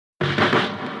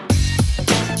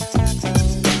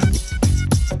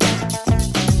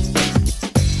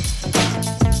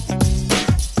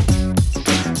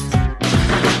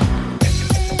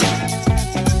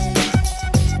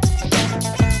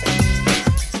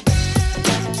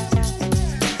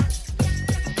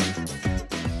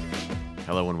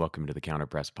and welcome to the Counter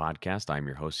Press Podcast. I'm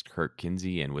your host, Kirk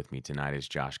Kinsey, and with me tonight is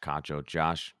Josh Cacho.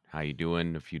 Josh, how you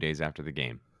doing a few days after the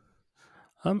game?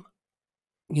 Um,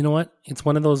 you know what? It's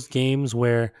one of those games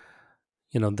where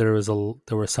there was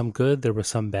some good, there was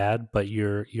some bad, but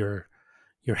you're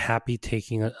happy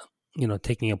taking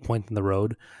a point in the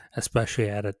road, especially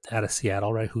at a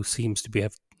Seattle, right? Who seems to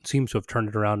have turned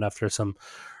it around after some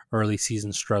early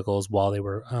season struggles while they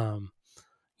were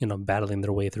battling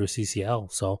their way through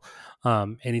CCL. So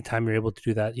anytime you're able to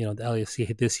do that, the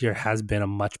LAFC this year has been a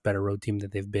much better road team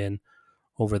than they've been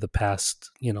over the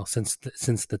past, since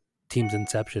the team's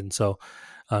inception. So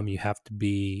you have to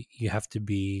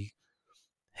be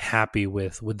happy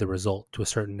with the result to a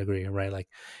certain degree, right? Like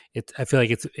I feel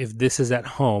like it's if this is at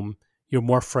home, you're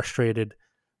more frustrated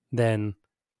than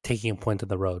taking a point on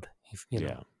the road. If,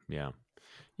 Yeah, yeah,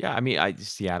 yeah. I mean,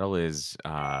 Seattle is,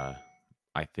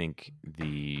 I think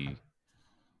the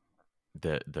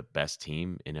best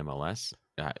team in MLS.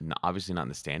 Obviously, not in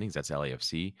the standings. That's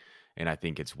LAFC, and I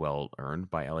think it's well earned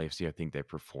by LAFC. I think they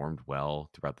performed well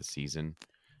throughout the season,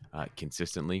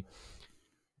 consistently.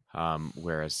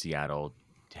 Whereas Seattle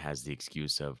has the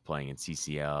excuse of playing in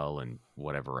CCL and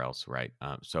whatever else, right?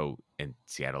 And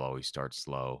Seattle always starts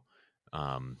slow.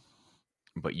 Um,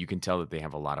 but you can tell that they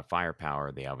have a lot of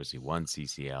firepower. They obviously won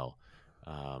CCL.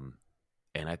 Um,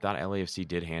 and I thought LAFC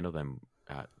did handle them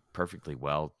perfectly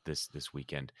well this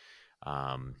weekend.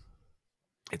 Um,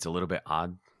 it's a little bit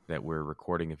odd that we're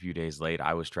recording a few days late.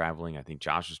 I was traveling. I think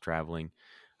Josh was traveling.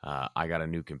 I got a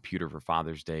new computer for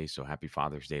Father's Day, so happy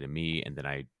Father's Day to me. And then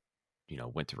I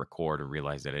went to record and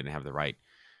realized I didn't have the right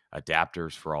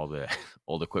adapters for all the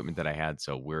old equipment that I had.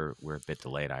 So we're a bit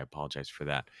delayed. I apologize for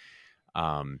that.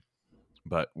 Um,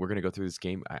 but we're gonna go through this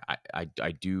game.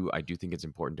 I do think it's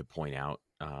important to point out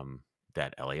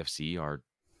that LAFC are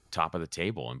top of the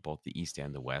table in both the East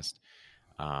and the West,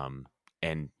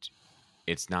 and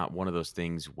it's not one of those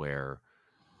things where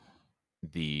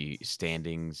the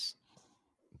standings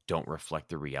don't reflect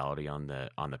the reality on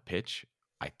the pitch.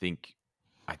 I think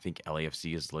I think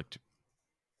LAFC has looked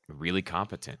really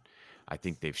competent. I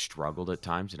think they've struggled at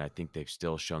times, and I think they've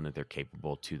still shown that they're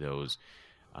capable to those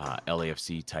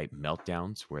LAFC type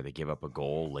meltdowns where they give up a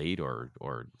goal late or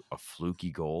a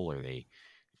fluky goal, or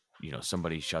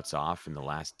somebody shuts off in the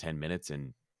last 10 minutes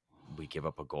and we give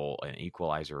up a goal, an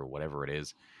equalizer or whatever it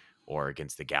is, or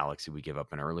against the Galaxy we give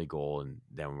up an early goal and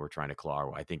then we're trying to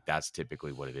claw. I think that's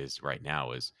typically what it is right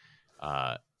now. Is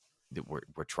uh, that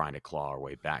we're trying to claw our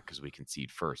way back because we concede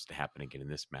first. To happen again in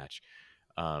this match.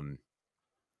 Um,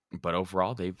 but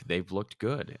overall they've looked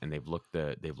good and they've looked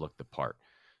the part.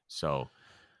 So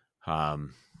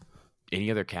um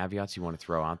any other caveats you want to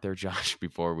throw out there, Josh,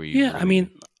 before we yeah. I really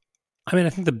mean, I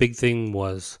think the big thing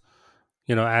was,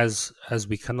 as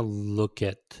we kind of look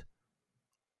at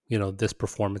this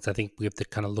performance, I think we have to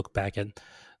kind of look back at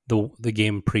the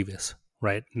game previous,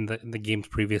 right? And the games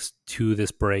previous to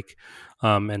this break,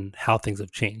 and how things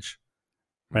have changed,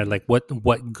 right? Mhm. Like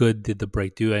what good did the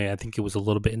break do? I think it was a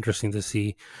little bit interesting to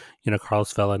see,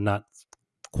 Carlos Vela not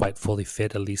quite fully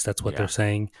fit. At least that's what they're Yeah.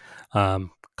 saying.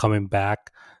 Coming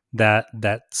back,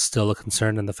 that's still a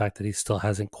concern, and the fact that he still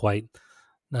hasn't quite,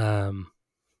 um,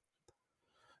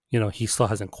 he still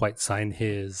hasn't quite signed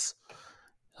his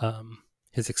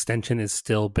extension is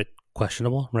still a bit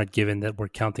questionable, right? Given that we're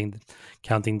counting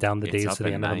down the It's days to up the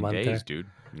in end of the 9 month days, there. dude.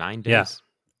 9 Yeah. days.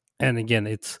 And again,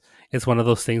 it's one of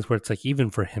those things where it's like,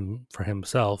 even for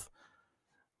himself,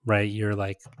 right? You're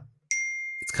like,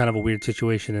 it's kind of a weird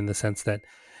situation in the sense that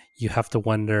you have to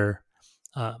wonder,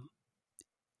 um,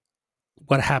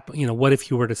 what happened. What if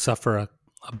you were to suffer a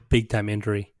big time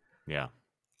injury Yeah.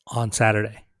 on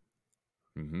Saturday,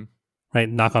 Mhm. right?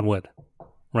 Knock on wood,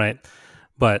 right?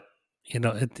 But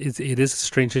it is a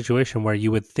strange situation where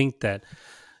you would think that,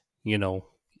 you know,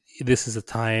 this is a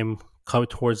time coming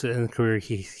towards the end of the career.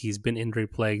 He's been injury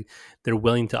plagued. They're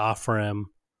willing to offer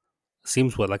him,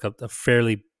 seems what, like a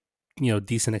fairly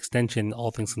decent extension, all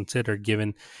things considered,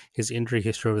 given his injury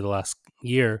history over the last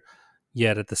year.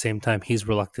 Yet at the same time, he's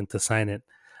reluctant to sign it,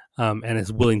 and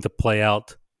is willing to play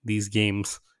out these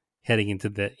games heading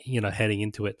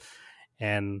into it.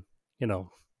 And you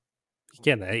know,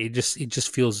 again, it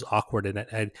just feels awkward,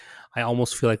 and I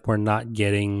almost feel like we're not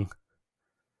getting.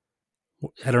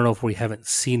 I don't know if we haven't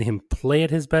seen him play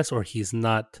at his best, or he's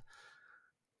not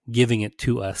giving it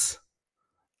to us.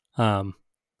 Um,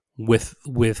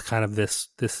 with kind of this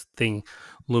thing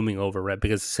looming over, right?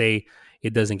 Because say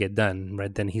it doesn't get done,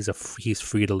 right? Then he's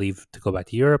free to leave to go back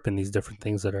to Europe and these different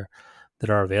things that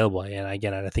are available. And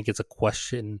again, I think it's a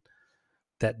question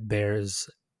that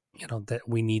bears, that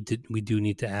we do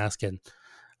need to ask,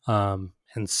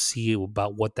 and see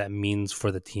about what that means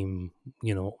for the team,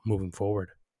 moving forward.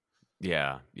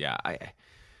 Yeah, yeah. I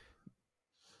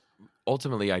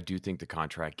ultimately I do think the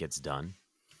contract gets done.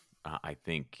 I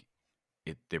think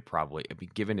they're probably, I mean,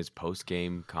 given his post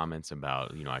game comments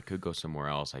about, I could go somewhere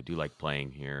else. I do like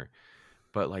playing here,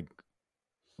 but like,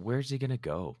 where's he gonna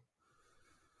go?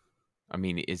 I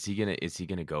mean, is he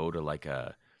gonna go to like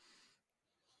a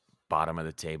bottom of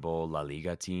the table La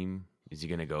Liga team? Is he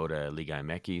gonna go to Liga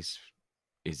MX?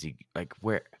 Is he like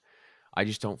where? I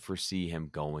just don't foresee him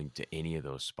going to any of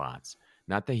those spots.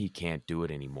 Not that he can't do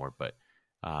it anymore, but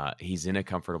he's in a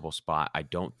comfortable spot. I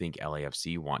don't think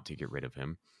LAFC want to get rid of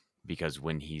him because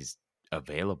when he's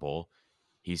available,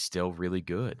 he's still really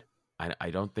good.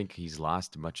 I don't think he's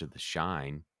lost much of the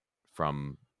shine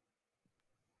from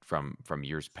from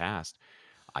years past.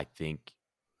 I think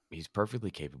he's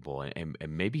perfectly capable, and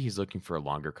maybe he's looking for a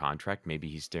longer contract. Maybe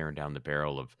he's staring down the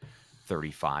barrel of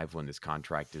 35 when this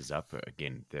contract is up.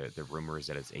 Again, the rumor is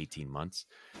that it's 18 months.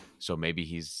 So maybe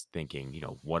he's thinking,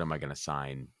 what am I going to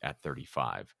sign at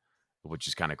 35? Which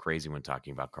is kind of crazy when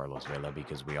talking about Carlos Vela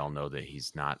because we all know that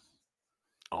he's not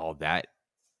all that,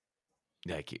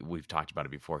 like we've talked about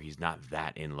it before, he's not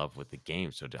that in love with the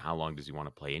game. So how long does he want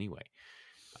to play anyway?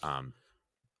 Um,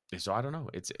 so I don't know.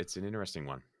 It's an interesting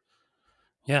one.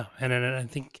 Yeah, and I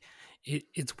think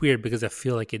it's weird because I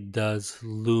feel like it does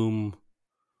loom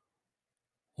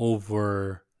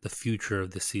over the future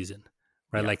of this season,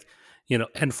 right? Yeah.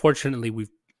 Like, unfortunately,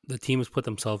 the team has put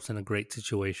themselves in a great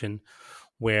situation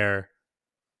where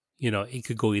it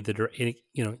could go either.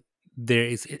 There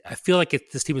is. I feel like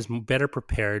this team is better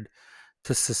prepared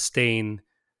to sustain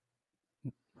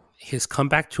his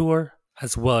comeback tour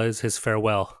as well as his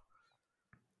farewell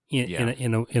Yeah.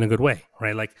 in a good way,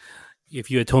 right? Like, if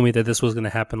you had told me that this was going to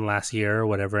happen last year or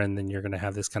whatever, and then you're going to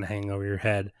have this kind of hanging over your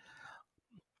head,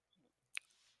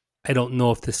 I don't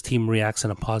know if this team reacts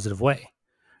in a positive way.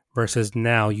 Versus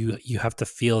now, you have to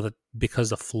feel that because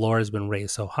the floor has been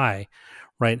raised so high,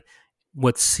 right?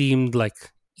 What seemed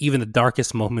like even the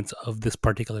darkest moments of this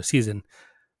particular season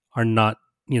are not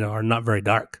very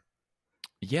dark,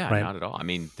 Yeah, right? not at all. I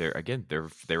mean, they're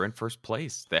in first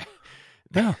place. They,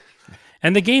 Yeah,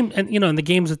 and the game, and the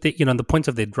games that the points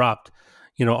that they dropped,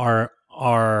 are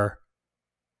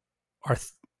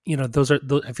those are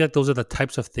those, I feel like those are the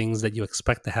types of things that you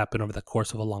expect to happen over the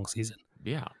course of a long season,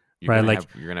 yeah, right? Like,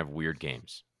 you're gonna have weird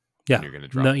games, and yeah, you're gonna no,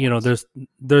 drop points.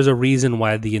 there's a reason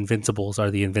why the Invincibles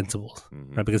are the Invincibles,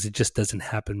 Hmm. right? Because it just doesn't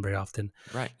happen very often,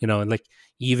 Right. and like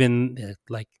even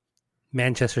like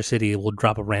Manchester City will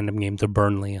drop a random game to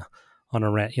Burnley on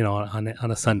a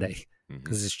Hmm. Sunday Hmm.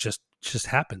 because it just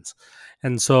happens,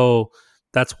 and so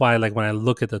that's why, like, when I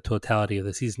look at the totality of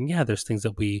the season, yeah, there's things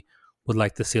that we would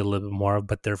like to see a little bit more of,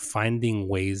 but they're finding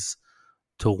ways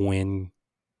to win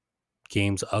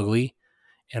games ugly.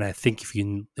 And I think if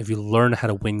you learn how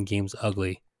to win games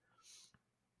ugly,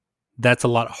 that's a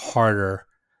lot harder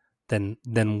than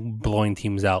blowing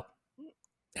teams out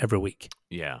every week,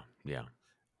 Yeah. Yeah.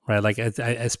 right? Like,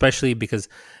 especially because,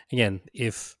 again,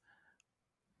 if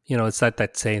it's like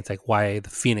that saying, it's like why the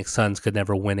Phoenix Suns could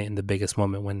never win it in the biggest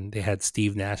moment when they had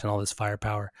Steve Nash and all this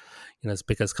firepower. It's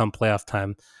because come playoff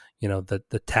time,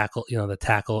 the tackle,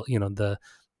 the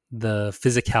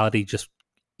physicality just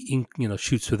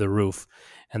shoots through the roof,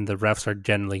 and the refs are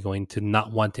generally going to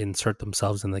not want to insert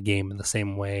themselves in the game in the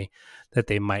same way that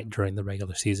they might during the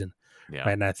regular season, Yeah.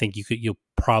 right? And I think you'll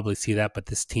probably see that, but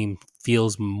this team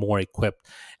feels more equipped,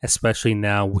 especially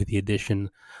now with the addition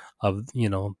of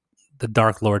the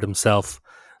Dark Lord himself,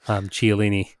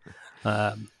 Chiellini,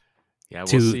 um, Yeah. We'll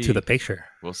to the see. picture.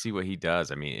 We'll see what he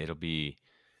does. I mean, it'll be.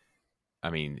 I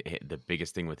mean, the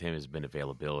biggest thing with him has been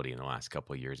availability in the last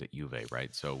couple of years at Juve,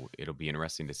 right? So it'll be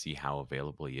interesting to see how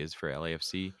available he is for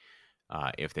LAFC.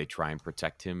 If they try and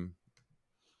protect him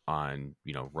on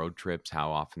road trips,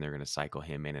 how often they're going to cycle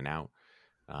him in and out.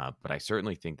 But I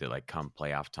certainly think that like come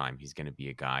playoff time, he's going to be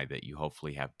a guy that you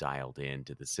hopefully have dialed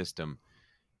into the system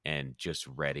and just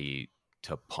ready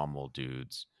to pummel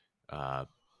dudes uh,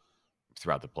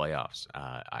 throughout the playoffs.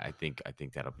 I think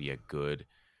that'll be a good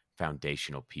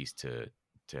foundational piece to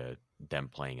them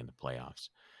playing in the playoffs.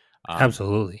 Um,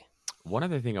 Absolutely. One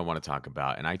other thing I want to talk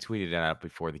about, and I tweeted it out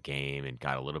before the game and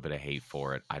got a little bit of hate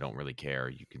for it. I don't really care.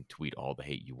 You can tweet all the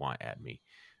hate you want at me.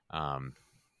 Um,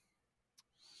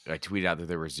 I tweeted out that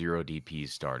there were 0 DPs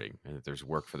starting and that there's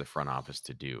work for the front office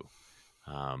to do.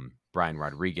 Brian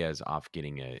Rodriguez off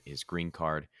getting his green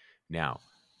card. Now,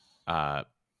 uh,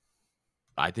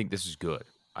 I think this is good.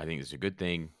 I think it's a good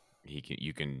thing.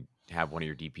 You can have one of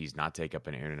your DPs not take up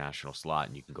an international slot,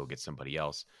 and you can go get somebody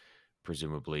else.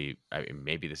 presumably, I mean,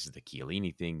 maybe this is the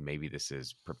Chiellini thing. Maybe this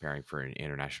is preparing for an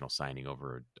international signing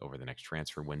over the next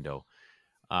transfer window.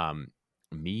 Um,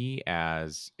 Me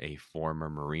as a former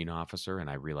Marine officer, and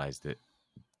I realize that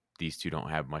these two don't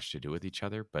have much to do with each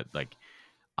other, but like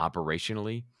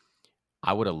operationally,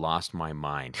 I would have lost my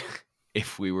mind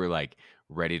if we were like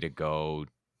ready to go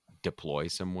deploy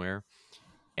somewhere,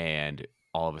 and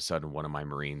all of a sudden one of my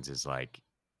Marines is like,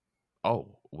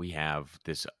 "Oh, we have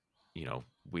this,"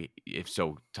 we if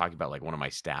so talking about like one of my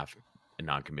staff, a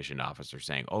non-commissioned officer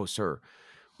saying, "Oh, sir,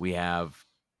 we have,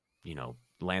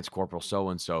 Lance Corporal so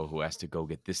and so who has to go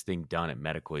get this thing done at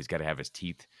medical. He's got to have his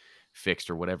teeth fixed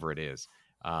or whatever it is."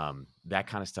 That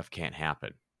kind of stuff can't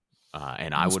happen.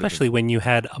 And I would have been, especially when you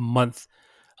had a month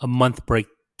break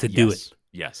to do it, yes,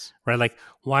 yes, right? Like,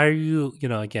 why are you,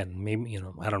 again, maybe,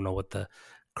 I don't know what the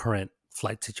current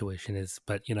flight situation is,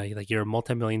 but like you're a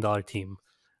multi-million-dollar team,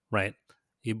 right?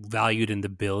 You valued in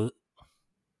the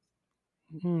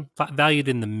valued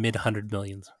in the mid hundred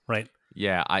millions, right?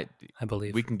 yeah. I We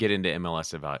believe. can get into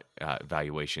MLS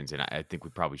evaluations, and I think we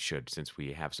probably should since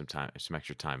we have some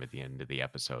extra time at the end of the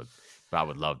episode. But I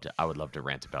would love to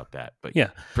rant about that. But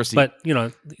Yeah, proceed. but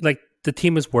like the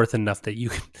team is worth enough that you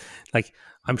can, like,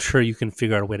 I'm sure you can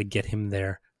figure out a way to get him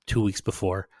there 2 weeks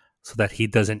before, so that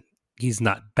he's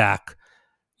not back,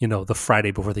 the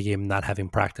Friday before the game, not having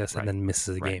practice and Right, then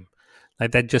misses the right. game.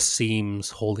 Like that just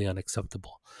seems wholly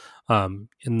unacceptable,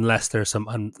 unless there's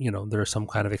there are some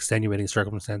kind of extenuating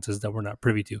circumstances that we're not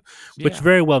privy to, which Yeah.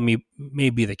 very well may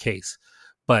be the case.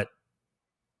 But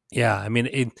yeah, I mean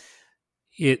it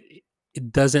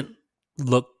it doesn't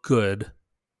look good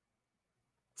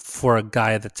for a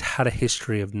guy that's had a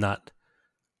history of not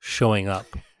showing up,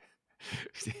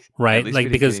 At right? least we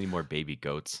Like, didn't get because any more baby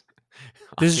goats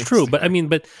on this is true, but I Instagram. mean,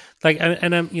 but like,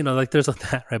 and I'm, like, there's like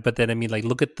that, right? But then I mean, like,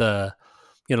 look at the,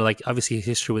 like, obviously his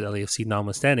history with LAFC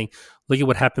notwithstanding, look at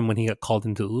what happened when he got called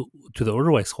into to the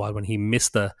Uruguay squad when he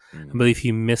missed I Mhm. believe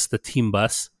he missed the team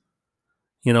bus,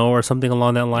 or something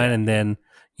along that line, Yeah, and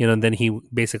yeah, then he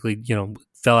basically,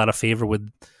 fell out of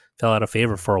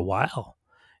favor for a while,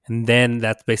 and then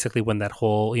that's basically when that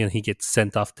whole, he gets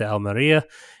sent off to Almeria,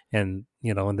 and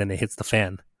and then it hits the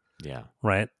fan, yeah,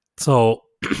 right? So,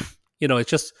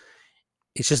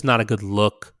 it's just not a good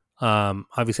look.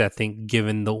 Obviously, I think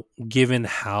given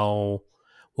how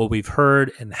what we've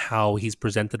heard and how he's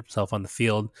presented himself on the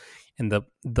field, and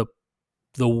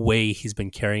the way he's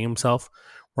been carrying himself,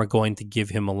 we're going to give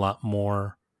him a lot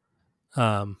more,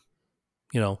 um,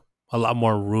 you know, a lot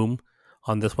more room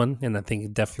on this one. And I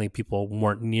think definitely people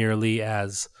weren't nearly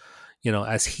as,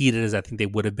 as heated as I think they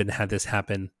would have been had this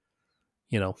happen,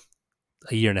 you know,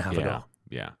 a year and a half yeah, ago.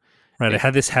 yeah. Right? It,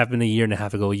 Had this happened a year and a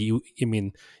half ago, I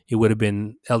mean, it would have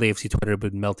been LAFC Twitter would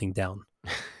have been melting down,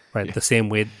 right? yeah, The same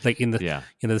way, like yeah,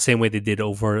 the same way they did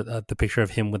over the picture of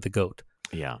him with the goat,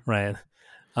 yeah. right?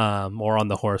 Or on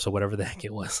the horse or whatever the heck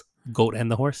it was, goat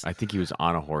and the horse. I think he was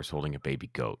on a horse holding a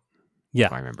baby goat, if Yeah.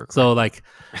 I remember So correctly.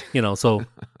 like, so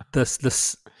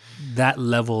this that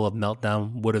level of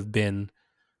meltdown would have been,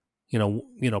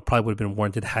 probably would have been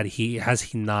warranted had he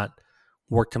not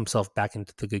worked himself back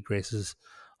into the good graces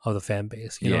of the fan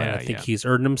base, and I Yeah, think yeah, he's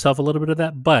earned himself a little bit of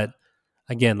that. But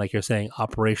again, like you're saying,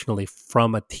 operationally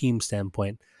from a team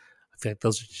standpoint, I feel like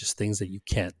those are just things that you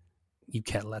can't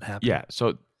let happen. yeah.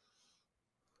 So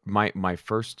my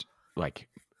first, like,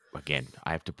 again,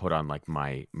 I have to put on like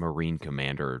my Marine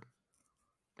commander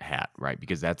hat, right?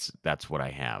 Because that's what I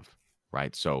have,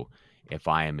 right? So if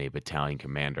I am a battalion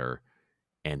commander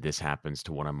and this happens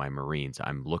to one of my Marines,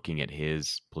 I'm looking at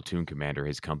his platoon commander,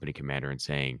 his company commander, and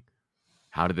saying,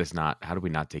 how did we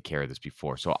not take care of this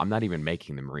before? So I'm not even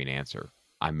making the Marine answer.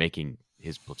 I'm making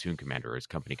his platoon commander or his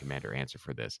company commander answer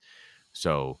for this.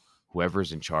 So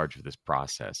whoever's in charge of this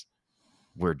process,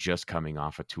 we're just coming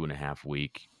off a 2.5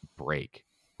 week break,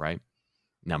 right?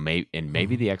 Now, maybe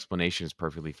Mm-hmm. the explanation is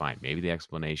perfectly fine. Maybe the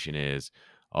explanation is,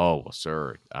 oh well,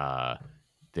 sir,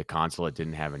 the consulate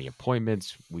didn't have any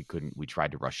appointments. We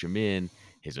tried to rush him in.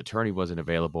 His attorney wasn't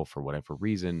available for whatever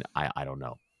reason. I don't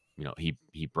know.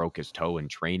 He broke his toe in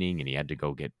training and he had to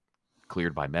go get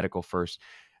cleared by medical first.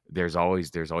 There's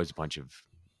always a bunch of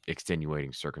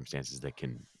extenuating circumstances that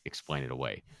can explain it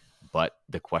away. But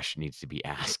the question needs to be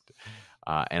asked.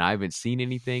 And I haven't seen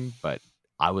anything, but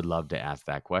I would love to ask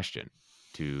that question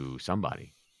to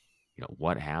somebody.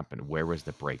 What happened? Where was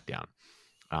the breakdown?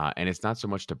 And it's not so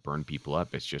much to burn people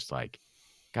up. It's just like,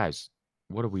 guys,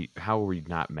 how are we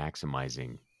not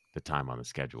maximizing the time on the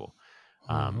schedule?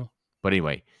 Mm-hmm. Um, but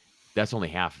anyway, that's only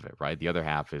half of it, right? The other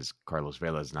half is Carlos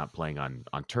Vela is not playing on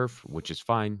turf, which is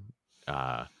fine.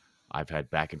 Uh, I've had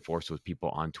back and forth with people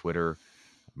on Twitter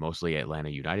mostly Atlanta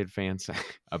United fans,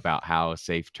 about how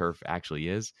safe turf actually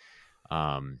is.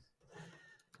 Um,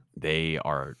 they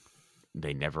are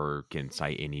they never can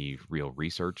cite any real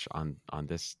research on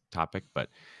this topic, but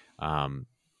um,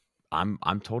 I'm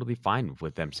totally fine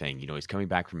with them saying, he's coming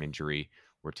back from injury.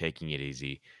 We're taking it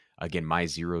easy. Again, my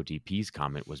zero DPs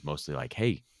comment was mostly like,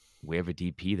 hey, we have a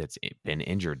DP that's been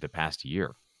injured the past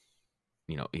year.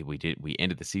 We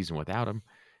ended the season without him,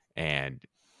 and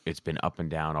it's been up and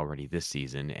down already this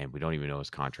season, and we don't even know his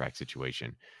contract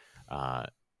situation. Uh,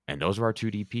 and those are our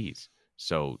two DPs.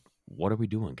 So what are we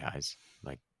doing, guys?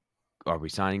 Like, are we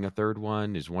signing a third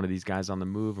one? Is one of these guys on the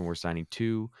move, and we're signing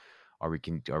two? Are we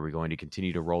going to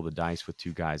continue to roll the dice with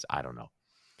two guys? I don't know.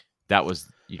 That was,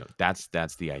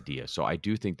 that's the idea. So I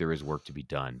do think there is work to be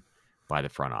done by the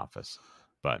front office,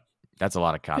 but that's a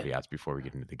lot of caveats before we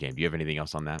get into the game. Do you have anything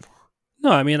else on that? No,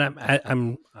 I mean,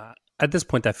 I'm at this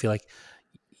point. I feel like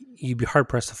you'd be hard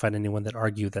pressed to find anyone that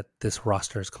argue that this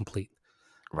roster is complete,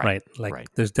 Right. right? Like, Right.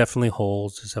 there's definitely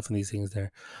holes. There's definitely these things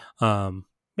there.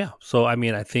 Yeah. So, I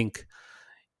mean, I think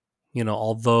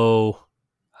although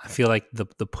I feel like the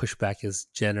pushback is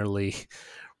generally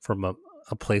from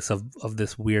a place of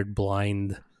this weird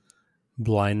blind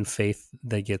faith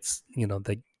that gets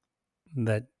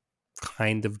that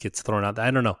kind of gets thrown out. I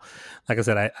don't know. Like I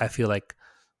said, I feel like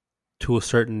to a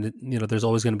certain, there's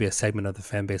always going to be a segment of the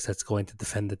fan base that's going to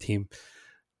defend the team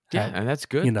Yeah, at, and that's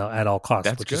good. at all costs,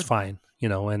 That's which is good. fine,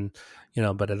 and,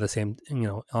 but at the same,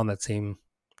 on that same,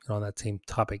 on that same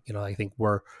topic, I think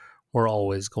we're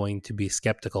always going to be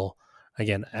skeptical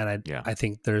again. And Yeah. I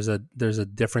think there's a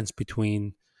difference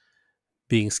between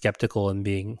being skeptical and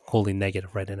being wholly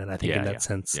negative, right? And I think in Yeah. that Yeah.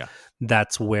 sense, Yeah.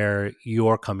 that's where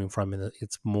you're coming from. And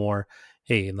it's more,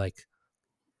 hey, like,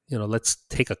 let's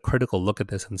take a critical look at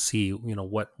this and see,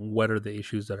 what are the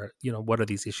issues that are, what are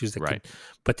these issues that Right. could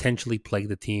potentially plague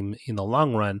the team in the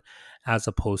long run, as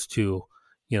opposed to,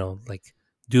 like,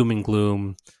 doom and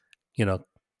gloom, you know,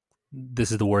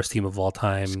 this is the worst team of all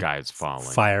time, Sky is falling.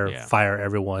 Yeah. fire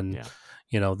everyone, Yeah.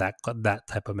 that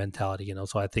type of mentality,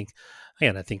 So I think,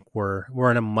 again,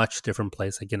 we're in a much different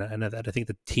place again, and I think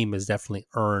the team has definitely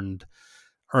earned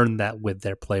that with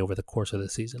their play over the course of the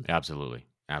season. Absolutely.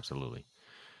 Absolutely.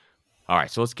 All right,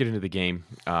 so let's get into the game.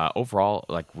 Overall,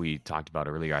 like we talked about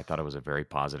earlier, I thought it was a very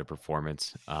positive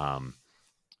performance.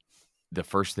 The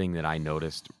first thing that I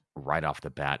noticed right off the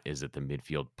bat is that the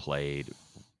midfield played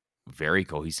very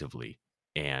cohesively,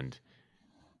 and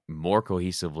more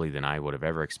cohesively than I would have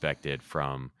ever expected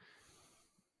from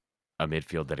a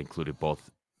midfield that included both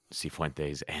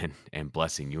Cifuentes and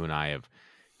Blessing. You and I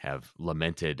have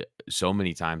lamented so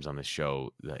many times on the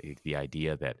show the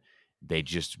idea that they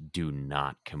just do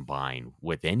not combine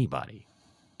with anybody.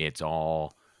 It's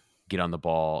all get on the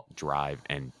ball, drive,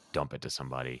 and dump it to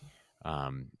somebody.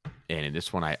 Um, and in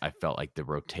this one, I felt like the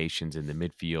rotations in the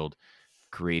midfield,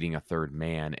 creating a third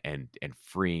man and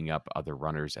freeing up other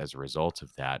runners as a result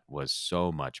of that was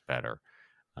so much better.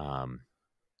 Um,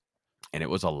 and it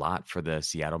was a lot for the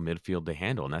Seattle midfield to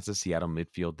handle. And that's a Seattle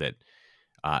midfield that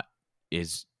uh,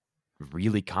 is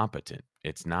really competent.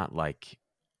 It's not like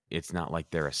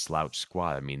they're a slouch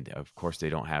squad. I mean, of course, they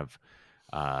don't have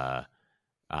uh,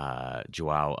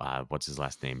 Joao. What's his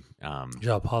last name?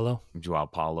 Joao Paulo. Joao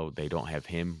Paulo. They don't have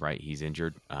him, right? He's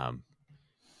injured,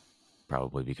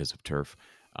 probably because of turf.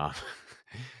 Uh,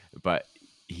 but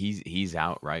he's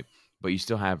out, right? But you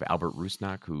still have Albert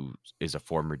Rusnak, who is a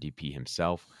former DP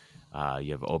himself.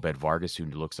 You have Obed Vargas, who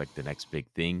looks like the next big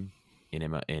thing in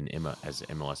Emma as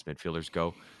MLS midfielders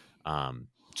go.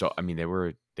 So I mean, they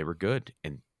were good,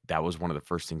 and that was one of the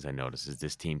first things I noticed is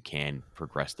this team can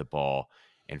progress the ball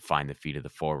and find the feet of the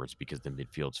forwards because the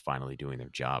midfield's finally doing their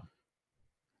job.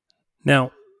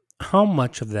 Now, how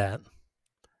much of that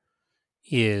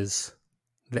is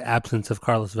the absence of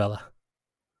Carlos Vela?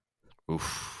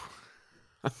 Oof.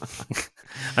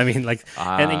 I mean, like,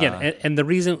 and again, uh, and the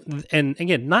reason, and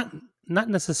again, not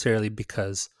necessarily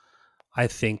because I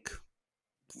think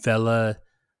Vela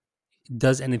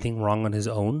does anything wrong on his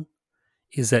own,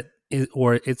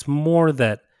 or it's more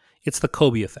that it's the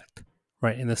Kobe effect,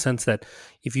 right? In the sense that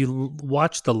if you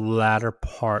watch the latter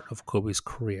part of Kobe's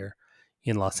career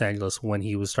in Los Angeles when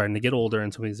he was starting to get older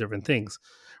and some of these different things,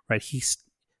 right?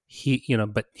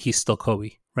 But he's still Kobe,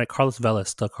 right? Carlos Vela is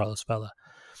still Carlos Vela,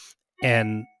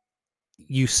 and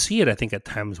you see it, I think, at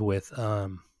times with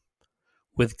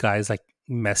guys like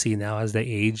Messi now as they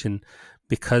age, and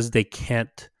because they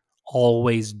can't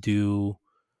always do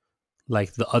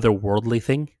like the otherworldly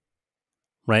thing,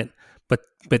 right?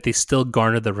 But they still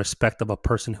garner the respect of a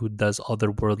person who does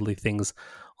otherworldly things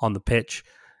on the pitch,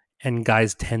 and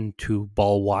guys tend to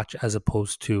ball watch as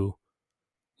opposed to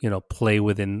play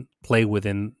within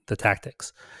the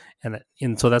tactics.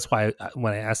 And so that's why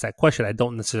when I ask that question, I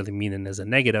don't necessarily mean it as a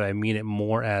negative. I mean it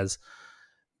more as,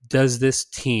 does this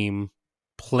team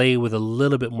play with a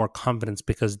little bit more confidence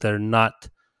because they're not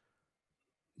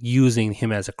using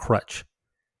him as a crutch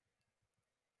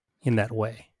in that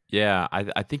way? Yeah,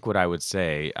 I think what I would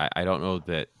say, I don't know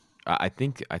that I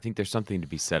think there's something to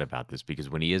be said about this because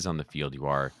when he is on the field,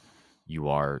 you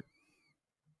are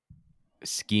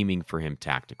scheming for him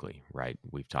tactically, right?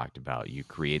 We've talked about you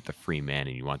create the free man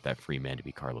and you want that free man to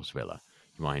be Carlos Vela.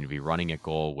 You want him to be running at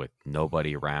goal with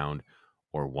nobody around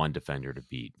or one defender to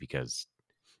beat because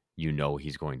you know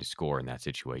he's going to score in that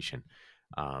situation.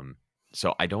 Um,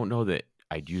 so I don't know that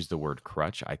I'd use the word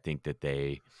crutch. I think that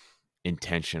they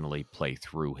intentionally play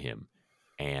through him.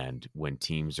 And when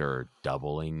teams are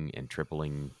doubling and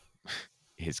tripling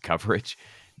his coverage,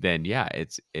 then yeah,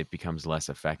 it becomes less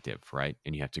effective, right?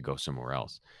 And you have to go somewhere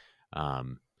else.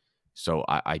 Um, so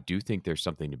I do think there's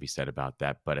something to be said about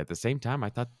that. But at the same time,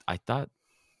 I thought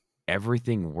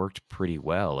everything worked pretty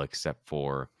well except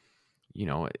for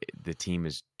the team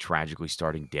is tragically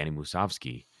starting Danny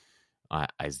Musovski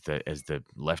as the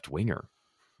left winger,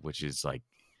 which is like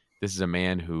this is a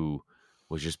man who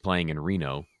was just playing in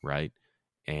Reno, right?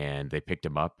 And they picked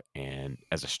him up and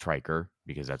as a striker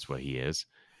because that's what he is.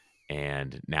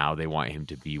 And now they want him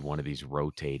to be one of these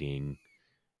rotating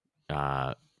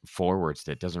uh, forwards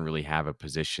that doesn't really have a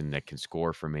position that can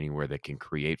score from anywhere, that can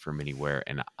create from anywhere.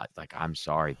 And I'm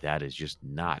sorry, that is just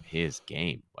not his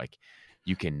game. Like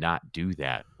you cannot do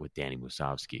that with Danny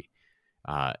Musovski.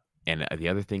 Uh, and the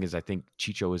other thing is, I think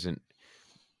Chicho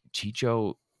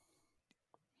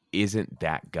isn't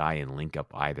that guy in link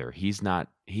up either. He's not.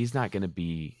 He's not going to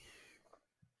be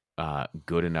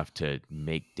good enough to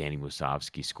make Danny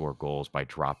Musovski score goals by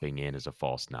dropping in as a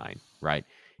false nine, right?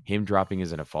 Him dropping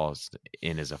as a false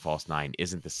nine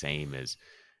isn't the same as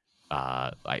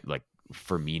like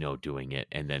Firmino doing it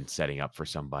and then setting up for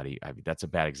somebody. I mean, that's a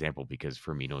bad example because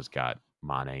Firmino's got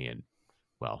Mane and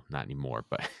well, not anymore,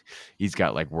 but he's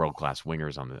got like world class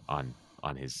wingers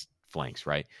on his flanks,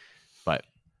 right? But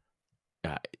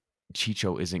uh,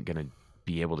 Chicho isn't going to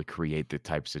be able to create the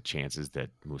types of chances that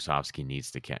Musovski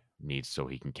needs so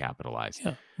he can capitalize.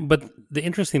 Yeah, but the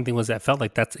interesting thing was that I felt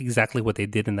like that's exactly what they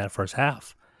did in that first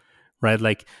half, right?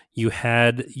 Like you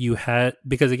had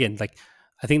because again, like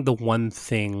I think the one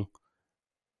thing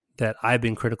that I've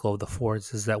been critical of the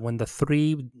Fords is that when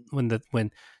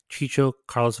Chicho,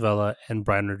 Carlos Vela, and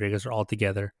Brian Rodriguez are all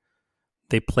together,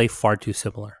 they play far too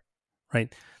similar,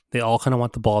 right? They all kind of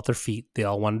want the ball at their feet. They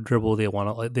all want to dribble. They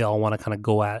all want to kind of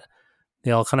go at.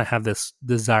 They all kind of have this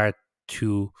desire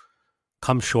to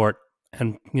come short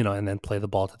and then play the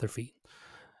ball to their feet,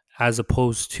 as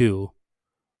opposed to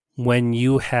when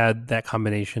you had that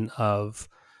combination of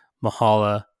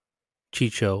Mahala,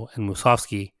 Chicho, and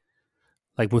Musovski.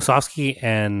 Like Musovski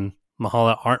and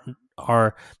Mahala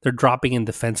they're dropping in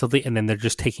defensively and then they're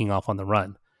just taking off on the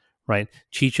run, right?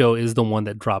 Chicho is the one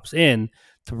that drops in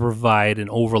to provide an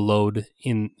overload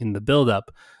in the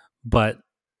buildup, but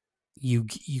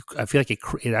I feel like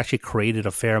it actually created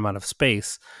a fair amount of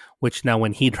space, which now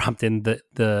when he dropped in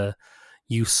the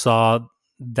you saw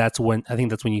that's when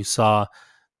you saw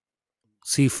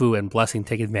Sifu and Blessing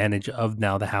take advantage of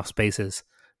now the half spaces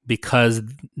because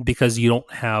you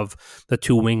don't have the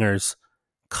two wingers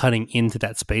cutting into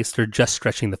that space. They're just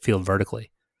stretching the field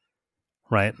vertically,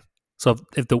 right? So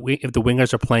if the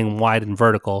wingers are playing wide and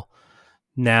vertical,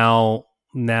 now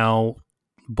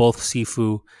both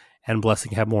Sifu and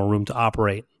Blessing have more room to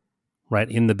operate, right,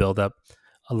 in the buildup.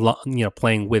 A lot,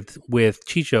 playing with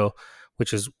Chicho,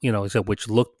 which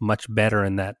looked much better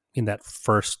in that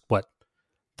first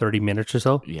 30 minutes or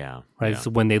so, Yeah, right? yeah, So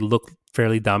when they looked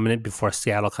fairly dominant before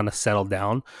Seattle kind of settled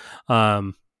down,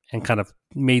 and kind of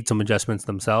made some adjustments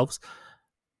themselves.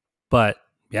 But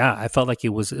yeah, I felt like it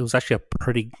was actually a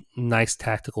pretty nice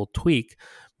tactical tweak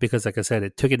because, like I said,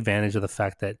 it took advantage of the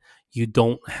fact that you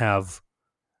don't have.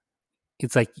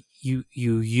 It's like you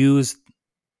use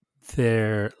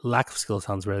their lack of skill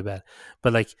sounds really bad,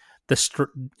 but like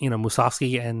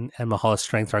Musovski and Mahala's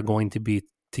strengths are going to be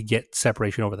to get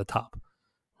separation over the top,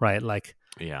 right? Like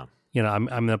yeah, I'm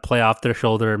going to play off their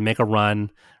shoulder, make a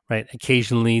run, right?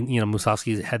 Occasionally,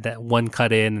 Musovski's had that one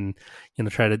cut in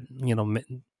and try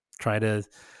to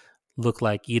look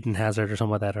like Eden Hazard or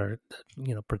something like that, or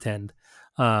pretend.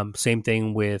 Same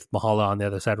thing with Mahala on the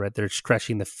other side, right? They're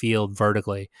stretching the field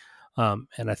vertically,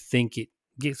 and I think it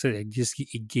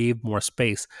gave more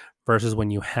space versus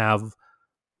when you have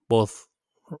both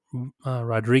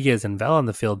Rodriguez and Vela on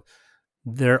the field.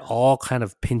 They're all kind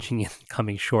of pinching and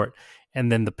coming short,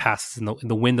 and then the passes and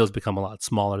the windows become a lot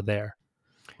smaller there,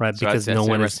 right? So Because no that's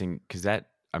one is interesting because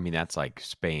I mean, that's like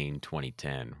Spain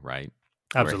 2010, right?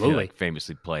 Where they absolutely. like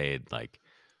famously played like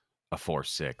a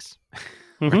 4-6,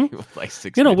 Hmm. right? With like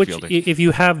six You know, which midfielders. if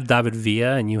you have David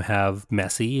Villa and you have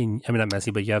Messi, and I mean not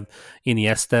Messi, but you have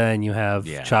Iniesta and you have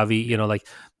Yeah, Xavi, you yeah, know, like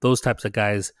those types of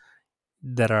guys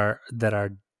that are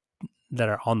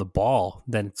on the ball,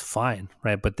 then it's fine,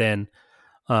 right? But then,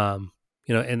 um,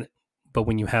 you know, and but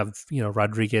when you have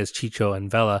Rodriguez, Chicho, and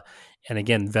Vela, and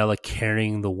again Vela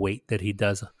carrying the weight that he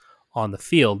does on the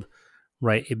field,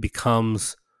 right? It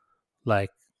becomes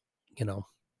like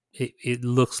it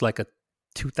looks like a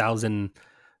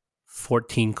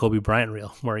 2014 Kobe Bryant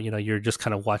reel where you're just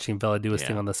kind of watching Vela do his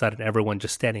thing yeah, on the side and everyone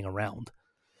just standing around,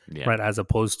 yeah. right? As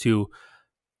opposed to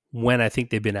when I think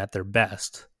they've been at their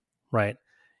best, right?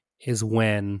 Is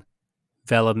when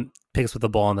Vela picks up the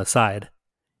ball on the side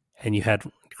and you had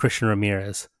Christian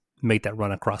Ramirez make that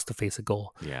run across the face of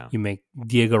goal. Yeah. You make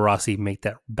Diego Rossi make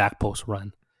that back post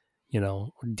run.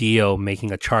 Dio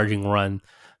making a charging run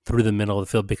through the middle of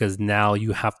the field because now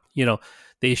you have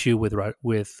the issue with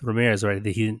Ramirez, right?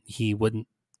 That he wouldn't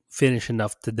finish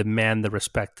enough to demand the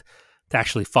respect to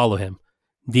actually follow him.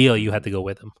 Dio, you had Mhm. to go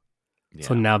with him.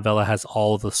 So Yeah. now Vela has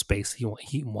all of the space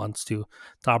he wants to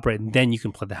operate, and then you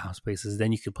can play the half spaces,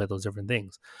 then you can play those different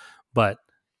things. But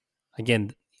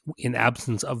again, in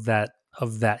absence of that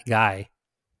guy,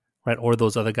 right, or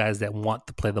those other guys that want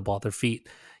to play the ball at their feet,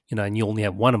 and you only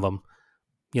have one of them,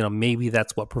 maybe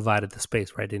that's what provided the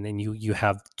space, right? And then you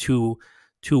have two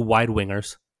wide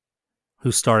wingers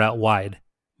who start out wide,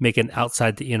 make an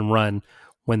outside to in run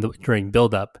during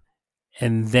build up,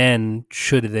 and then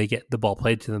should they get the ball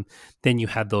played to them, then you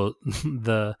had the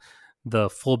the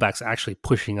fullbacks actually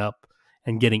pushing up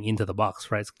and getting into the box,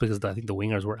 right? Because I think the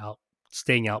wingers were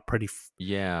staying out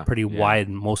Yeah. pretty Yeah. wide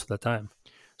most of the time.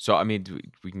 So, I mean,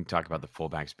 we can talk about the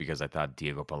fullbacks because I thought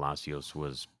Diego Palacios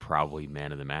was probably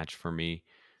man of the match for me,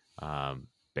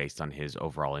 based on his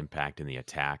overall impact in the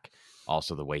attack.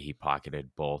 Also, the way he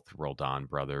pocketed both Roldan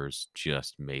brothers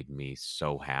just made me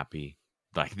so happy.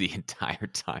 Like the entire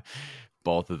time,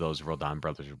 both of those Roldan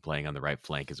brothers were playing on the right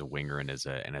flank as a winger and as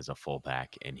a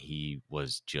fullback, and he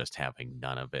was just having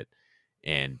none of it,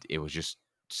 and it was just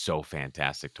so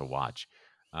fantastic to watch.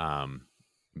 Um,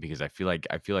 because I feel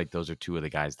like those are two of the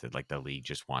guys that like the league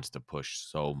just wants to push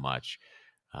so much,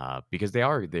 because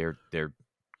they're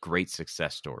great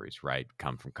success stories, right?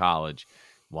 Come from college,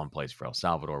 one plays for El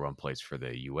Salvador, one plays for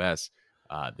the U.S.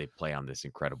 They play on this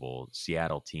incredible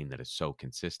Seattle team that is so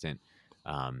consistent,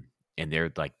 um, and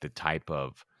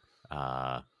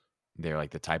uh, they're like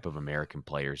the type of American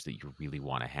players that you really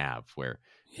want to have, where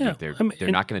Yeah, I mean, they're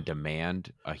not going to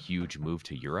demand a huge move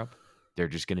to Europe. They're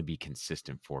just going to be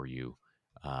consistent for you,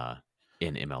 uh,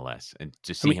 in MLS, and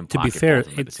to see him to be pocket both fair, of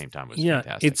them at the same time was yeah,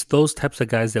 fantastic. it's those types of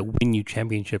guys that win you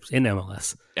championships in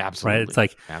MLS, right? It's Absolutely,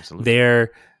 like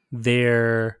absolutely.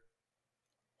 they're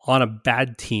on a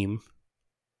bad team,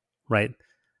 right?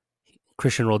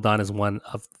 Christian Roldan is one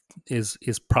of is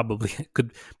probably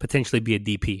could potentially be a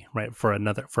DP, right, for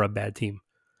a bad team,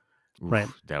 right?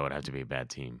 Oof, that would have to be a bad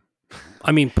team.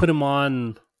 I mean, put him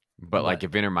on But like what?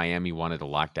 if Inter Miami wanted to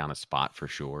lock down a spot for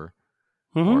sure,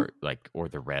 Hmm. or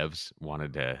the Revs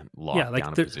wanted to Yeah, lock like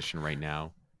down a position right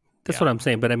now, that's yeah, what I'm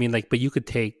saying. But I mean, like, but you could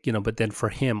take, but then for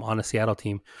him on a Seattle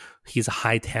team, he's a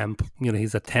high temp,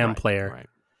 he's a TAM right, player, right,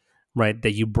 right?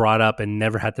 That you brought up and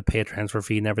never had to pay a transfer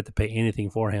fee, never had to pay anything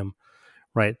for him,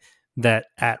 right? That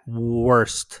at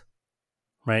worst,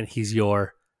 right, he's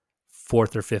your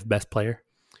fourth or fifth best player,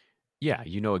 yeah.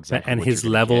 You know right? exactly And what you're his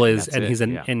going to level get, and is, that's and it. he's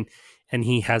an Yeah. and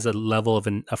he has a level of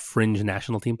a fringe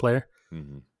national team player,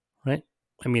 hmm right?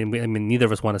 I mean, neither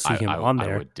of us want to see him on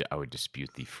there. I would dispute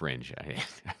the fringe.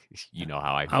 You know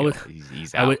how I I would, feel.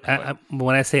 He's out, but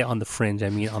when I say on the fringe, I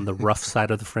mean on the rough side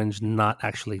of the fringe, not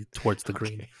actually towards the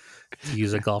green. okay, To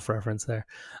use a golf reference there,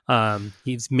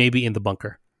 he's maybe in the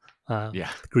bunker, yeah,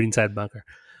 the green side bunker.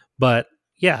 But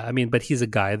yeah, I mean, but he's a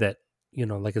guy that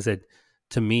like I said,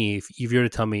 to me, if you're to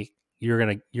tell me you're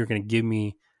gonna give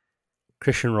me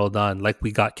Christian Roldan like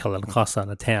we got Kellen Costa on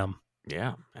a TAM,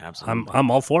 yeah, I'm absolutely. I'm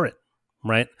all for it,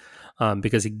 right?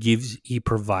 Because he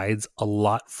provides a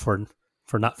lot for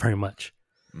not very much,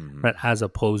 hmm right? As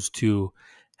opposed to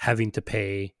having to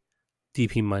pay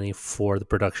DP money for the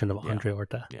production of Yeah, Andre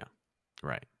Horta. yeah,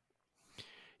 right.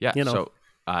 Yeah. You know,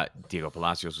 So Diego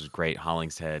Palacios was great.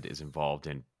 Hollingshead is involved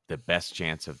in the best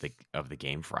chance of the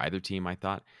game for either team. I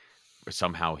thought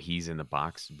somehow he's in the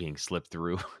box being slipped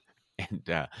through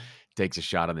and takes a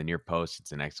shot on the near post.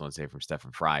 It's an excellent save from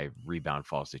Stefan Fry. Rebound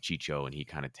falls to Chicho, and he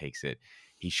kind of takes it.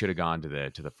 He should have gone to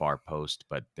the far post,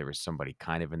 but there was somebody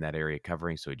kind of in that area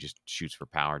covering, so he just shoots for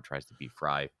power and tries to beat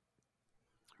Fry.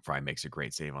 Fry makes a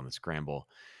great save on the scramble.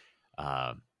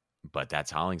 Uh, but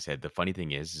that's Hollingshead. The funny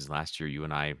thing is last year you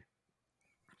and I,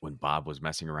 when Bob was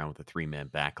messing around with the 3-man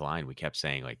back line, we kept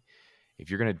saying, like, if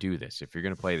you're going to do this, if you're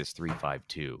going to play this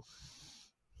 3-5-2,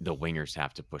 the wingers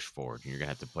have to push forward, and you're going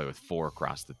to have to play with 4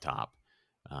 across the top,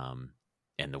 um,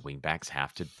 and the wing backs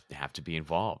have to be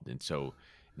involved. And so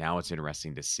now it's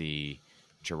interesting to see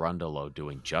Cherundolo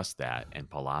doing just that, and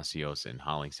Palacios and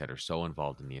Hollingshead are so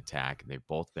involved in the attack, and they've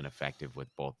both been effective with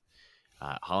both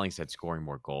Hollingshead scoring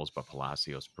more goals, but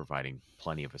Palacios providing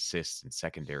plenty of assists and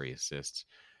secondary assists.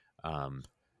 Um,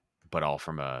 but all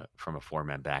from a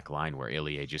 4-man back line where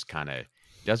Ilie just kind of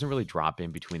doesn't really drop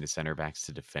in between the center backs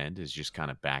to defend, is just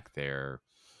kind of back there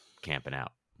camping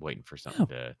out, waiting for Yeah. something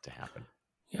to happen.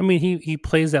 I mean, he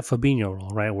plays that Fabinho role,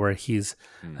 right? Where he's,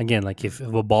 again, like if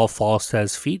a ball falls to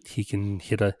his feet, he can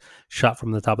hit a shot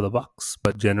from the top of the box.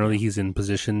 But generally, he's in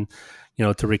position,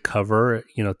 to recover,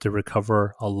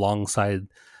 alongside,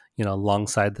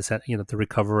 alongside the set, to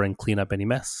recover and clean up any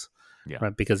mess, Yeah.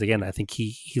 right? Because again, I think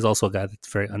he's also a guy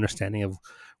that's very understanding of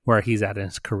where he's at in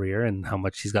his career and how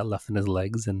much he's got left in his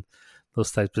legs and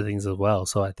those types of things as well.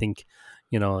 So I think,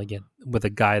 again, with a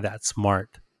guy that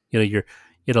smart,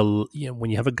 when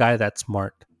you have a guy that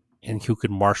smart and who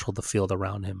can marshal the field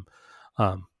around him,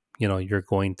 you're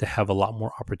going to have a lot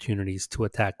more opportunities to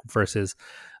attack versus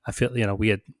I feel, we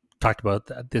had talked about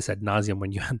this ad nauseum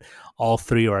when you had all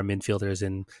three of our midfielders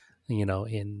in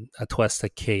Atuesta,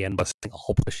 K, and Busting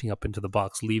all pushing up into the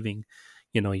box, leaving,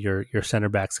 your center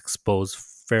backs exposed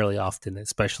fairly often,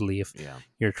 especially if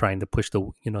you're trying to push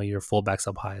your fullbacks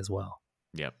up high as well.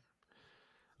 Yep.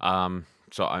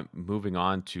 So I'm moving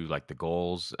on to like the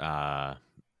goals.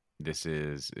 This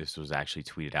was actually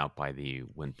tweeted out by the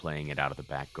When Playing It Out of the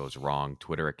Back Goes Wrong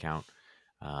Twitter account.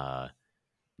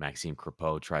 Maxime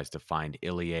Crepeau tries to find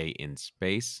Ilie in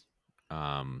space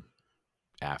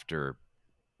after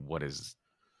what is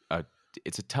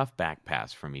it's a tough back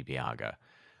pass from Ibiaga.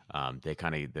 They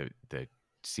kind of the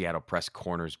Seattle press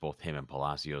corners both him and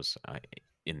Palacios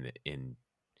in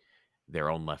their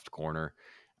own left corner.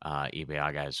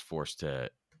 Ibiaga is forced to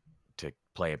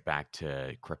play it back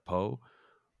to Crepeau,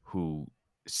 who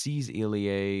sees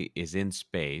Ilie is in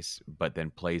space, but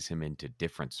then plays him into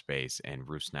different space, and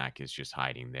Rusnak is just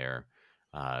hiding there.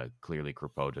 Clearly,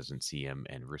 Crepeau doesn't see him,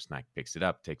 and Rusnak picks it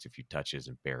up, takes a few touches,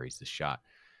 and buries the shot.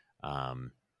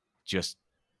 Just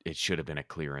it should have been a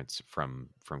clearance from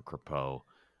Crepeau.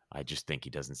 I just think he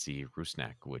doesn't see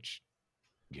Rusnak, which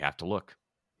you have to look.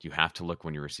 You have to look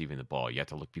when you're receiving the ball. You have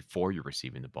to look before you're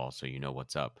receiving the ball so you know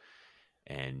what's up.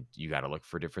 And you got to look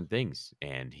for different things.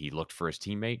 And he looked for his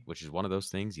teammate, which is one of those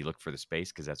things. He looked for the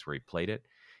space because that's where he played it.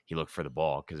 He looked for the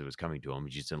ball because it was coming to him.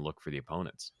 He just didn't look for the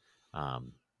opponents.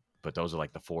 But those are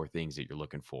like the 4 things that you're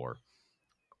looking for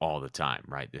all the time,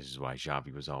 right? This is why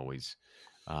Xavi was always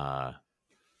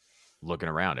looking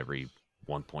around every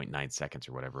 1.9 seconds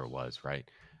or whatever it was, right?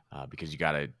 Because you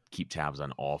got to keep tabs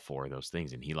on all 4 of those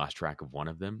things. And he lost track of one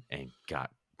of them and got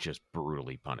just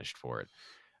brutally punished for it.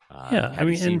 Had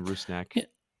he seen Rusnak,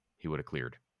 he would have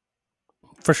cleared.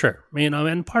 For sure.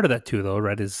 And part of that too, though,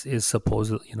 right, is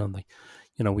supposedly,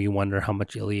 we wonder how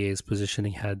much Ilie's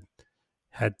positioning had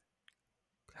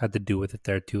to do with it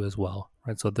there too as well,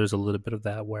 right? So there's a little bit of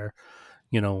that where,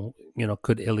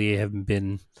 could Ilie have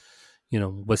been,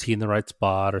 was he in the right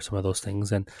spot or some of those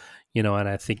things? And, and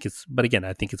I think but again,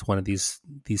 I think it's one of these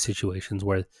situations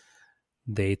where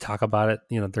they talk about it,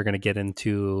 they're going to get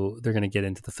into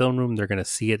the film room, they're going to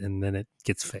see it, and then it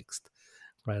gets fixed,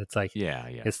 right? It's like,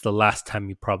 it's the last time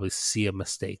you probably see a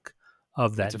mistake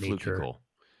of that it's a nature. Goal.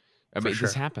 I mean,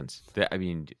 this happens. I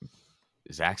mean,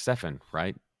 Zach Steffen,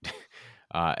 right?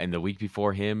 And the week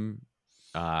before him,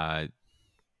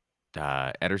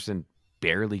 Ederson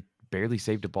barely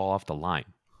saved a ball off the line,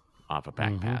 off a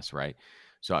back pass, right?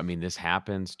 So, I mean, this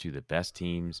happens to the best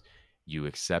teams. You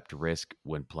accept risk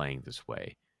when playing this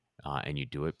way, and you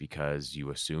do it because you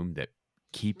assume that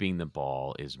keeping the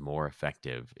ball is a more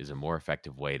effective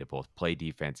way to both play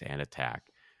defense and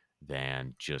attack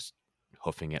than just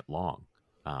hoofing it long.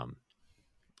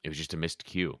 It was just a missed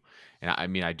cue. And I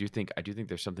mean, I do think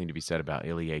there's something to be said about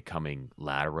Ilie coming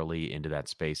laterally into that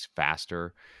space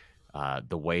faster.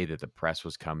 The way that the press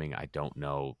was coming, I don't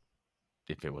know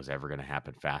if it was ever going to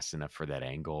happen fast enough for that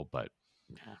angle, but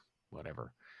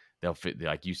whatever. They'll fit,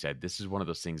 like you said, this is one of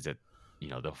those things that,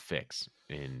 they'll fix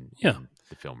in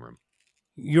the film room.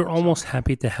 You're almost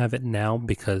happy to have it now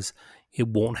because it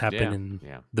won't happen in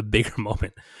the bigger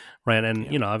moment, right?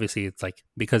 And obviously it's like,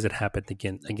 because it happened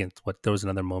against what, there was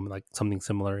another moment like something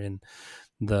similar in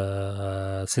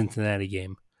the Cincinnati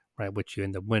game, right, which you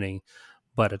end up winning,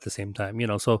 but at the same time,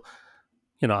 so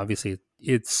obviously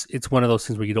it's one of those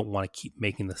things where you don't want to keep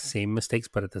making the same mistakes,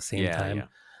 but at the same Yeah, time, yeah,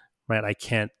 right?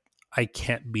 I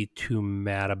can't be too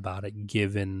mad about it,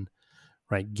 given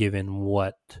right, given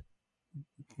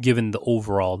the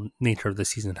overall nature of the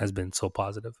season has been so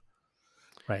positive,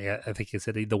 right? I think it's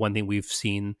the one thing we've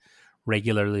seen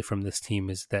regularly from this team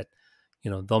is that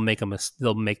they'll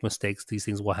make mistakes. These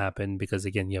things will happen because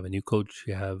again, you have a new coach,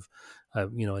 you have a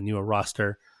newer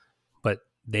roster, but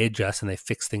they adjust and they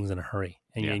fix things in a hurry,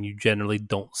 and, yeah, and you generally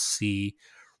don't see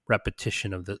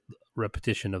repetition of the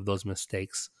repetition of those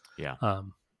mistakes, yeah.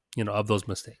 um, of those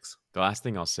mistakes. The last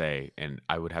thing I'll say, and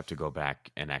I would have to go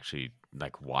back and actually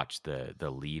like watch the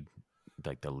lead,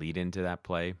 like the lead into that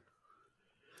play.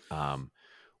 Um,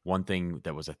 One thing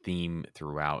that was a theme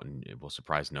throughout, and it will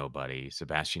surprise nobody,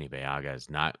 Sebastian Ibeaga is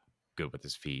not good with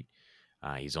his feet.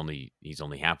 He's only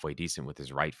halfway decent with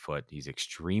his right foot. He's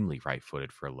extremely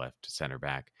right-footed for a left center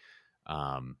back.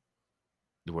 Um,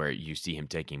 where you see him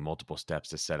taking multiple steps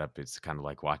to set up. It's kind of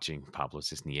like watching Pablo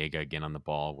Cisniega again on the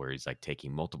ball, where he's like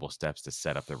taking multiple steps to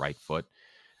set up the right foot.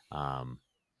 Um,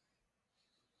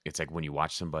 it's like when you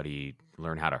watch somebody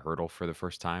learn how to hurdle for the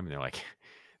first time, and they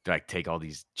like take all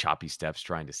these choppy steps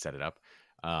trying to set it up.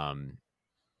 Um,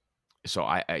 so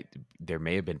I there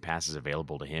may have been passes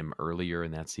available to him earlier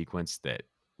in that sequence that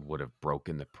would have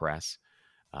broken the press.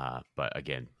 But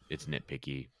again, it's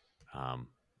nitpicky. Um,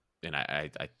 and I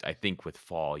think with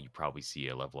fall, you probably see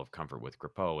a level of comfort with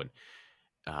Grippo, and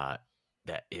uh,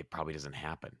 that it probably doesn't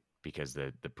happen because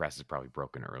the press is probably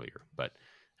broken earlier. But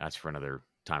that's for another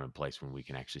time and place when we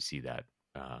can actually see that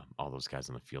all those guys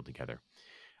on the field together.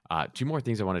 Two more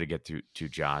things I wanted to get to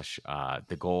Josh.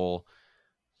 The goal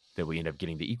that we end up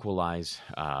getting the equalize,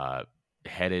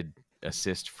 headed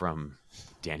assist from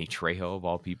Danny Trejo of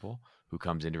all people, who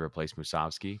comes in to replace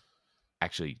Musovski.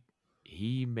 Actually,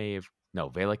 he may have no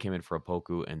Vela came in for a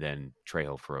Poku and then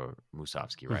Trejo for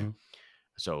Musovski, right? Mm-hmm.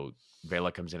 So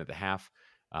Vela comes in at the half,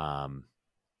 um,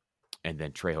 and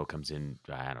then Trejo comes in.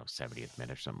 I don't know, 70th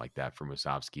minute or something like that for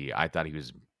Musovski. I thought he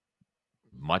was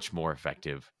much more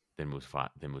effective than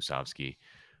Musovski,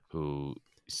 who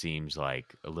seems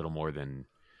like a little more than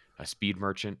a speed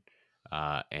merchant.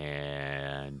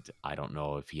 And I don't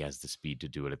know if he has the speed to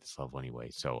do it at this level anyway.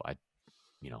 So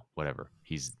whatever.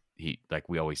 He like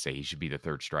we always say, he should be the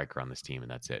third striker on this team, and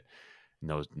that's it.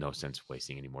 No sense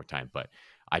wasting any more time. But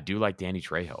I do like Danny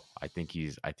Trejo. I think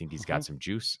he's Mm-hmm. got some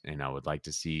juice, and I would like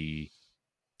to see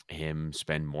him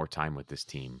spend more time with this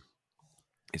team,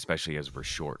 especially as we're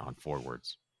short on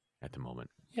forwards at the moment.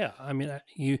 Yeah, I mean,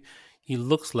 he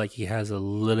looks like he has a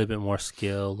little bit more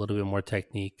skill, a little bit more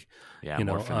technique. Yeah, You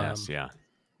more know, finesse. Yeah,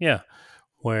 yeah,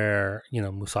 where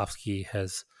Musovski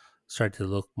has started to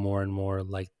look more and more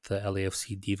like the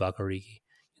LAFC Divock Origi.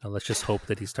 Let's just hope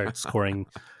that he starts scoring,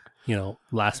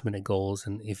 last minute goals,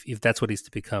 and if that's what he's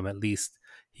to become, at least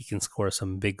he can score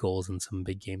some big goals and some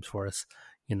big games for us.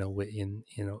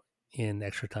 In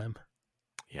extra time.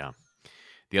 yeah.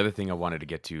 The other thing I wanted to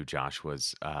get to, Josh,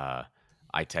 was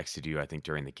I texted you, I think,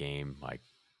 during the game, like,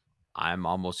 I'm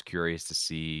almost curious to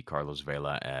see Carlos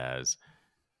Vela as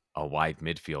a wide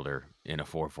midfielder in a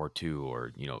 4-4-2,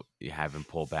 or, you have him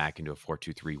pull back into a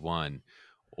 4-2-3-1,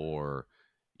 or,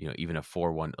 even a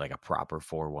 4-1, like a proper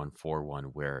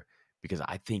 4-1-4-1, where, because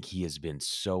I think he has been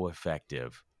so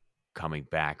effective coming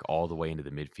back all the way into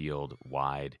the midfield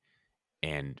wide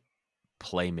and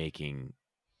playmaking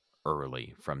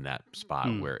early from that spot,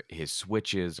 Mm. where his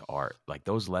switches are like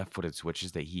those left-footed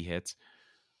switches that he hits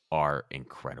are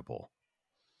incredible.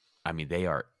 I mean, they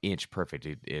are inch perfect.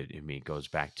 It goes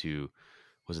back to,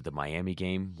 was it the Miami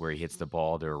game where he hits the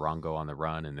ball to Arango on the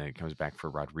run and then it comes back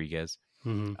for Rodriguez?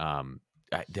 Hmm. Um,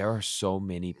 there are so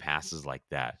many passes like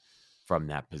that from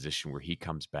that position where he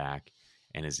comes back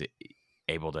and is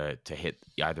able to hit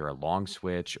either a long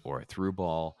switch or a through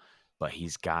ball, but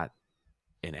he's got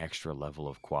an extra level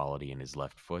of quality in his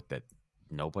left foot that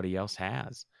nobody else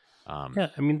has. Um, Yeah,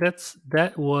 I mean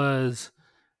that was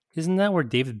isn't that where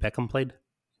David Beckham played,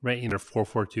 right? In their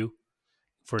 4-4-2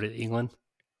 for England.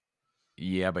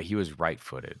 yeah, but he was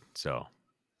right-footed, so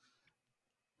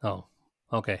Oh,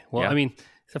 okay. Well, I yeah, mean,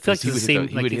 I feel because like it's the same.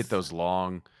 he Like would hit it's those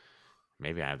long.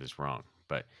 Maybe I have this wrong,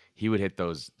 but he would hit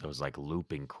those like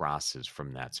looping crosses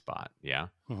from that spot. Yeah,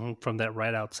 from that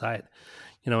right outside,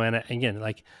 And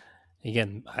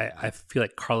again, I feel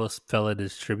like Carlos Vela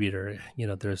distributor.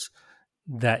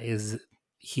 That is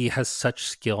he has such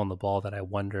skill on the ball that I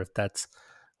wonder if that's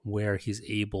where he's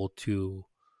able to,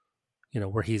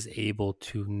 where he's able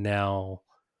to now,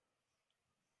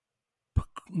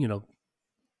 you know,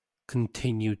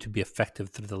 continue to be effective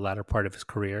through the latter part of his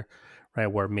career, right?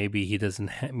 Where maybe he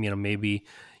doesn't, maybe,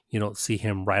 You don't see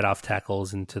him right off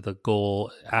tackles into the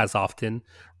goal as often,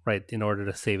 right, in order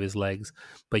to save his legs,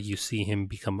 but you see him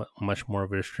become much more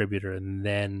of a distributor and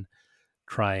then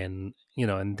try and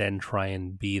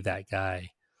be that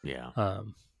guy. Yeah.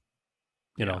 Um,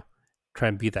 you Yeah. know, try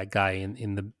and be that guy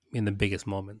in the biggest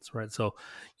moments, right? So,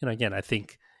 again, I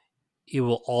think it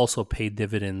will also pay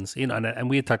dividends. And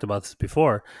we had talked about this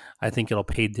before. I think it'll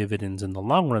pay dividends in the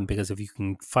long run because if you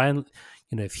can find,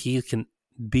 if he can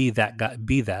be that guy,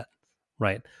 be that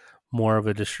right, more of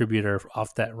a distributor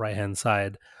off that right hand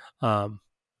side. Um,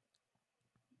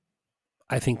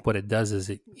 I think what it does is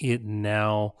it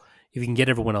now, if you can get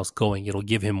everyone else going, it'll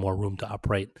give him more room to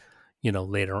operate,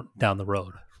 later down the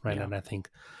road, right? Yeah. And I think,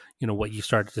 what you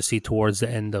started to see towards the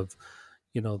end of,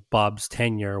 Bob's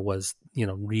tenure was,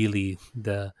 really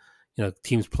the,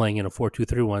 teams playing in a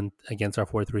 4-2-3-1 against our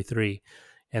 4-3-3,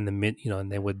 and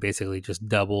and they would basically just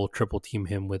double, triple team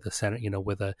him with a center,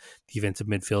 with a defensive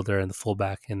midfielder and the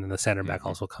fullback, and then the center back Hmm.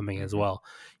 also coming as Hmm. well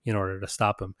in order to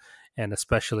stop him. And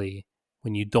especially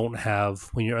when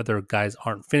your other guys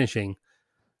aren't finishing,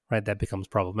 right, that becomes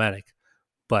problematic.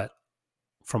 But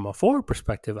from a forward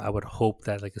perspective, I would hope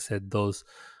that, like I said, those,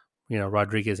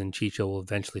 Rodriguez and Chicho will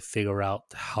eventually figure out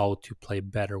how to play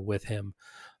better with him,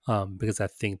 because I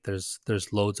think there's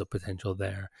loads of potential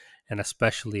there, and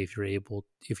especially if you're able,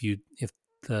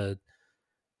 the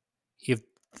if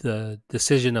the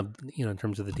decision of, in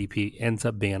terms of the DP ends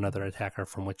up being another attacker,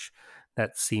 from which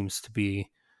that seems to be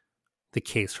the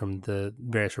case from the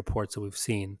various reports that we've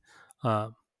seen,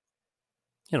 um,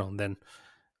 then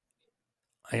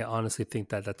I honestly think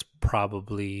that that's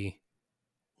probably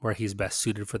where he's best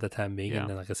suited for the time being. And Yeah.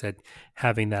 then, like I said,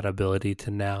 having that ability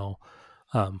to now,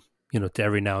 to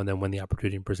every now and then when the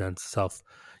opportunity presents itself,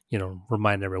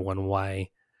 remind everyone why,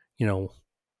 you know,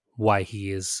 why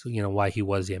he is, why he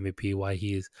was the MVP, why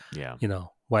he's, Yeah.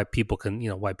 why people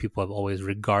why people have always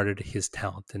regarded his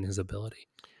talent and his ability.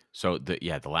 So the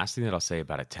last thing that I'll say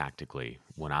about it tactically,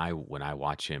 when I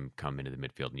watch him come into the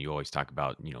midfield, and you always talk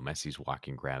about Messi's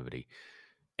walking gravity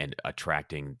and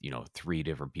attracting three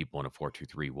different people in a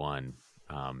 4-2-3-1.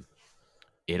 Um,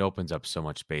 it opens up so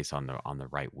much space on the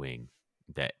right wing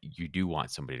that you do want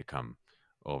somebody to come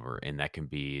over, and that can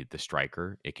be the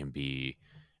striker, it can be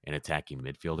an attacking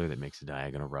midfielder that makes a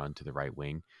diagonal run to the right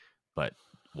wing. But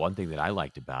one thing that I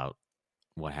liked about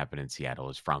what happened in Seattle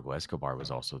is Franco Escobar was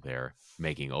also there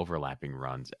making overlapping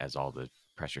runs as all the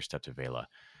pressure stepped to Vela.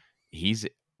 He's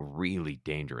really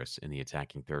dangerous in the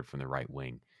attacking third from the right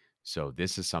wing. So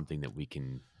this is something that we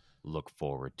can look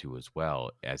forward to as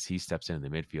well as he steps into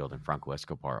the midfield and Franco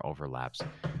Escobar overlaps.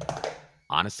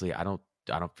 Honestly, I don't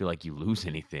feel like you lose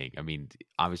anything. I mean,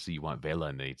 obviously you want Vela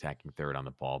in the attacking third on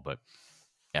the ball, but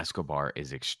Escobar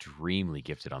is extremely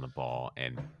gifted on the ball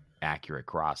and accurate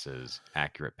crosses,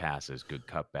 accurate passes, good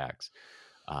cutbacks,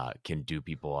 can do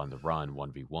people on the run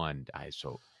 1v1.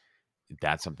 So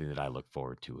that's something that I look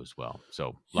forward to as well.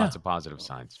 So Yeah. lots of positive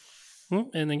signs.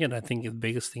 And again, I think the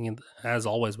biggest thing, as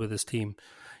always with this team,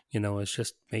 is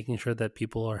just making sure that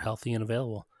people are healthy and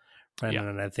available, right? Yeah.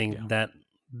 And I Yeah. think that,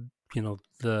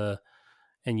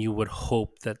 and you would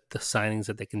hope that the signings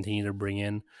that they continue to bring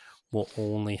in will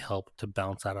only help to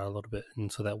bounce that out a little bit,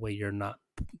 and so that way you're not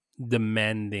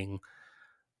demanding,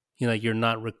 you're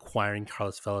not requiring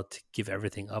Carlos Vela to give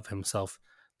everything of himself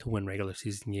to win regular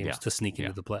season games Yeah. to sneak Yeah.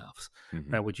 into the playoffs,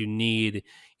 Hmm. right? What you need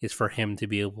is for him to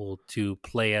be able to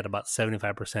play at about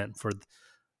 75% for,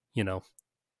 you know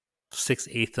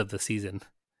 6/8 of the season,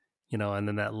 and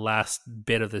then that last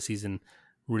bit of the season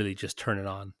really just turn it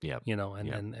on, Yep. and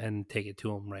Yep. take it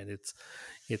to him, right? It's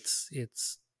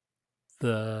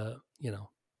the,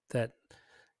 that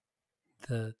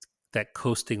the that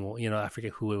coasting, I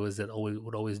forget who it was that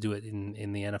would always do it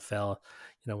in the NFL,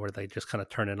 where they just kind of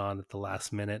turn it on at the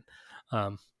last minute,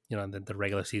 um, and then the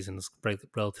regular season is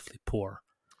relatively poor,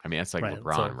 I mean, that's like right?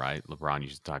 LeBron, So right? LeBron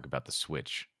used to talk about the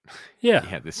switch. yeah, He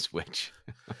had this switch.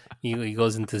 he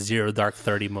goes into zero dark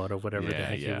 30 mode or whatever the Yeah.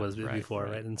 heck he Yeah. was Right. before,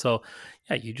 Right. right? And so,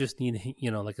 yeah, you just need,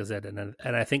 like I said, and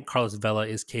I think Carlos Vela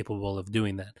is capable of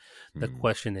doing that. The Hmm.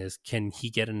 question is, can he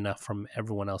get enough from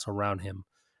everyone else around him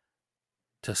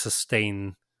to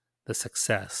sustain the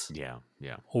success Yeah.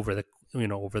 Yeah. over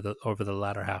the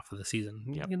latter half of the season?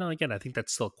 Yep. Again, I think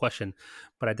that's still a question,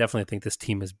 but I definitely think this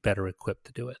team is better equipped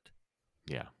to do it.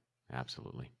 Yeah.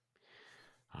 Absolutely.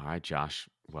 All right, Josh.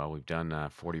 Well, we've done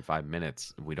 45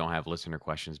 minutes. We don't have listener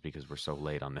questions because we're so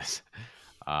late on this.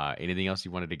 Anything else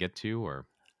you wanted to get to, or?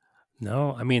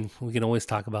 No, I mean, we can always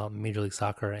talk about Major League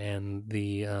Soccer and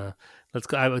the let's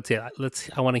go. I would say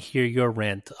I want to hear your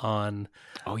rant on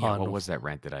Oh yeah, what on was that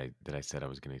rant that I said I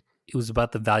was gonna? it was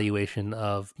about the valuation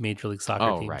of Major League Soccer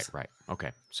Oh, right, teams. right.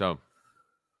 Okay. So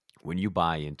when you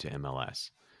buy into MLS,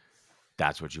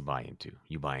 that's what you buy into.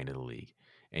 You buy into the league,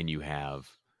 and you have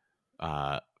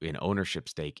an ownership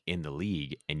stake in the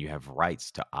league, and you have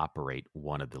rights to operate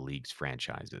one of the league's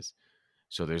franchises.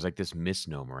 So there's like this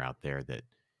misnomer out there that,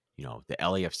 the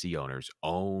LAFC owners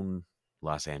own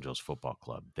Los Angeles Football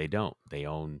Club. They don't. They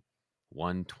own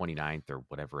 1/29th or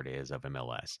whatever it is of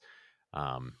MLS.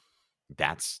 Um,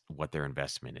 that's what their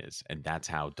investment is. And that's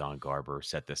how Don Garber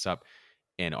set this up.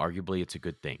 And arguably it's a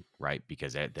good thing, right?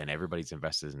 Because then everybody's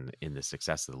invested in the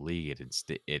success of the league.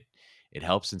 It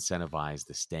helps incentivize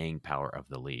the staying power of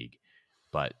the league,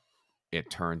 but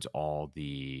it turns all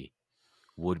the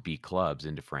would-be clubs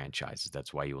into franchises.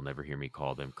 That's why you will never hear me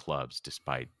call them clubs,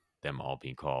 despite them all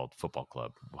being called football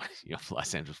club,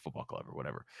 Los Angeles Football Club or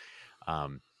whatever.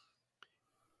 Um,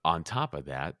 on top of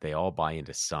that, they all buy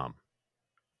into some.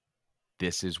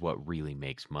 This is what really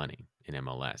makes money in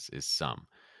MLS is some.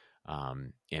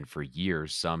 And for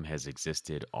years, some has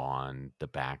existed on the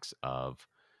backs of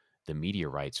the media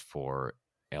rights for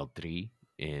El Tri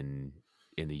in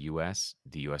the U.S.,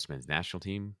 the U.S. men's national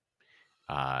team,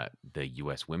 the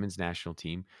U.S. women's national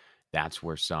team. That's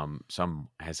where some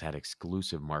has had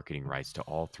exclusive marketing rights to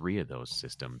all three of those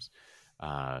systems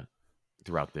uh,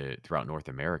 throughout North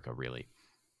America, really.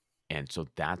 And so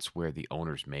that's where the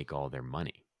owners make all their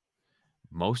money.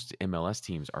 Most MLS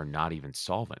teams are not even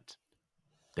solvent.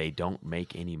 They don't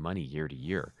make any money year to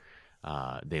year.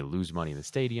 They lose money in the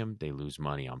stadium. They lose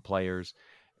money on players.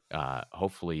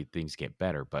 Hopefully things get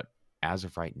better, but as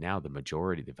of right now, the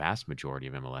vast majority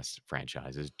of MLS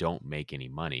franchises don't make any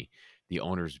money. The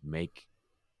owners make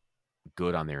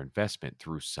good on their investment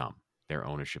through their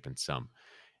ownership in some,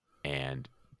 and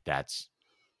that's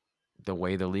the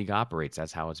way the league operates.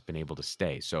 That's how it's been able to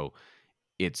stay. So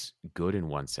it's good in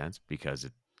one sense because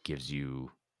it gives you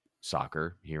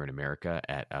soccer here in America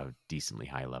at a decently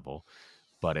high level,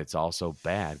 but it's also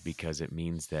bad because it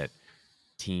means that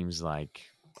teams like,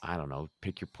 I don't know,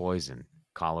 pick your poison,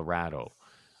 Colorado,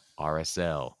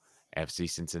 RSL, FC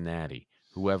Cincinnati,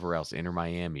 whoever else, Inter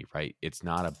Miami, right? It's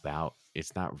not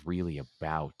really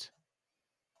about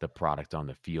the product on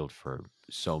the field for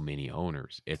so many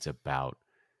owners. It's about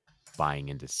buying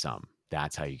into some.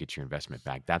 That's how you get your investment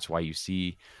back. That's why you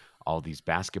see all these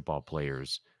basketball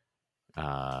players,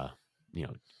 uh,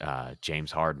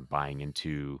 James Harden buying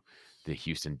into the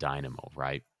Houston Dynamo,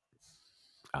 right?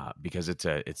 Because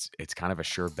it's kind of a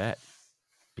sure bet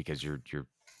because you're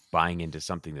buying into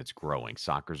something that's growing.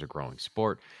 Soccer's a growing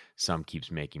sport. Some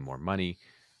keeps making more money.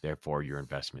 Therefore, your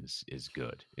investment is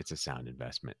good. It's a sound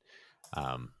investment.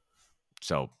 Um,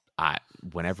 so I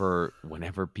whenever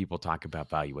people talk about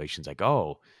valuations, like,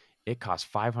 oh, it costs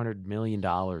 $500 million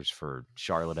for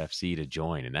Charlotte FC to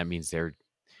join, and that means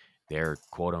their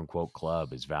quote unquote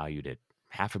club is valued at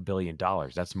 $500 million.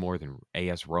 That's more than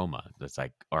AS Roma. That's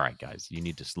like, all right, guys, you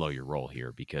need to slow your roll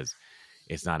here because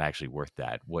it's not actually worth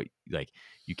that.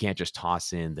 You can't just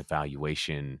toss in the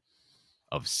valuation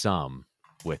of some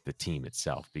with the team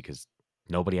itself because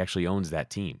nobody actually owns that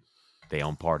team. They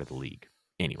own part of the league.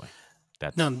 Anyway,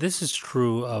 Now, that's this is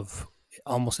true of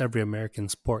almost every American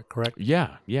sport, correct?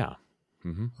 yeah, yeah.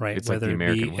 Right. It's like the Whether it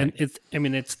American be, and way. it's, I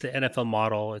mean, it's the NFL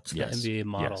model, it's the Yes, NBA yes.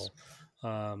 model.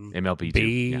 MLB too.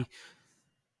 Yeah. Bay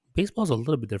Baseball's a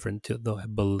little bit different too, though, I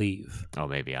believe. Oh,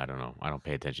 maybe I don't know. I don't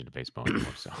pay attention to baseball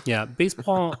anymore. So Yeah,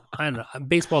 baseball. I don't know.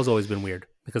 Baseball's always been weird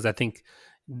because I think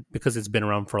because it's been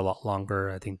around for a lot longer.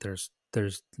 I think they've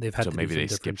had so to do maybe some they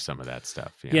skip different. some of that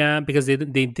stuff. Yeah. Yeah, because they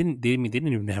didn't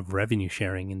even have revenue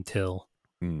sharing until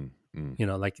Mm,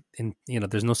 mm.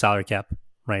 there's no salary cap,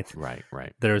 right? Right.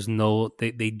 Right. There's no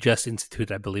they just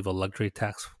instituted, I believe, a luxury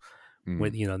tax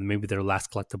with Mm. maybe their last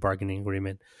collective bargaining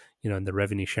agreement, and the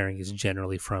revenue sharing is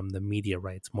generally from the media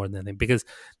rights more than anything because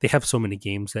they have so many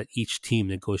games that each team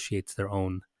negotiates their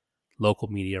own local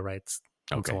media rights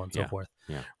and so Okay. on and so Yeah. forth,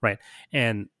 Yeah. right?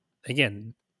 And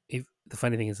again, if the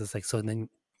funny thing is, it's like so then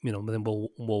then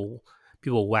we'll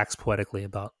people wax poetically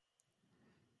about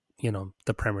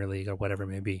the Premier League or whatever it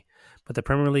may be, but the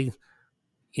Premier League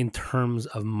in terms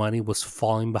of money was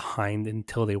falling behind a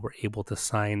until they were able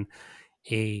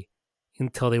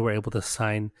to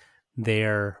sign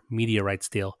their media rights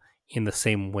deal in the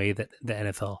same way that the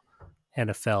NFL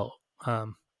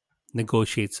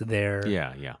negotiates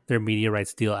Yeah. Yeah. their media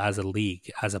rights deal as a league,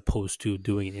 as opposed to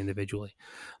doing it individually,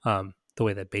 the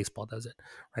way that baseball does it,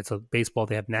 right? So baseball,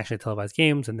 they have nationally televised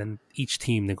games, and then each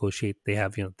team negotiate. They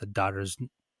have the Dodgers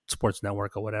Sports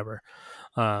Network or whatever.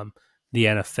 Um, the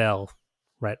NFL,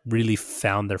 right, really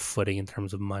found their footing in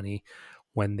terms of money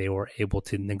when they were able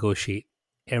to negotiate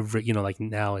every, like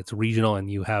now it's regional and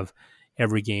you have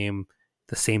every game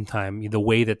the same time. The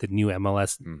way that the new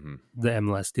Mm-hmm. the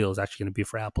MLS deal is actually going to be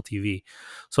for Apple TV.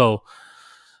 So,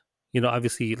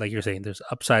 obviously, like you're saying, there's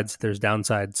upsides, there's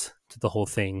downsides to the whole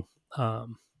thing.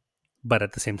 Um, but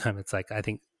at the same time, it's like, I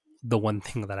think the one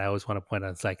thing that I always want to point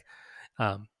out is like,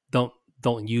 um, don't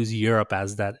don't use Europe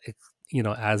as that,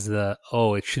 as the,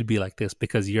 oh, it should be like this,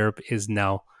 because Europe is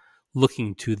now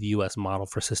looking to the U.S. model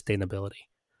for sustainability,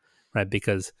 right?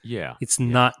 Because Yeah. it's Yeah.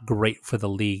 not great for the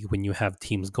league when you have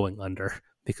teams going under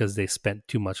because they spent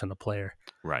too much on a player,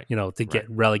 Right. to Right. get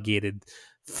relegated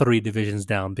 3 divisions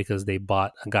down because they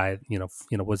bought a guy,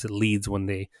 was it Leeds when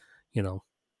they, you know,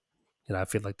 I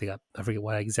feel like I forget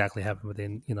what exactly happened, but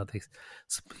then, they,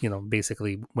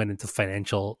 basically went into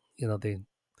financial, they,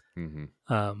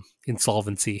 Mm-hmm.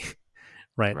 insolvency,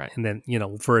 right? Right. And then,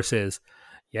 versus,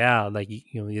 yeah, like,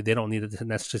 they don't need to,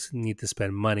 that's just need to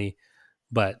spend money,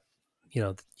 but,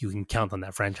 you can count on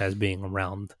that franchise being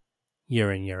around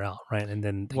year in, year out, right? And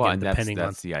then Well, again, and that's depending on,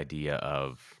 that's the idea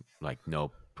of like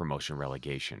no promotion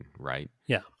relegation, right?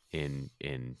 yeah, In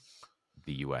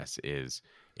the US is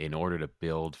in order to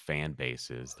build fan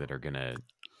bases that are going to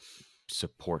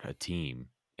support a team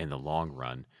in the long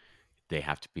run, they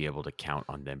have to be able to count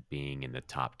on them being in the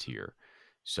top tier.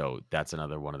 So that's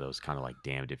another one of those kind of like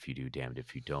damned if you do, damned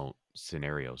if you don't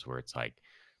scenarios where it's like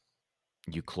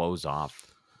you close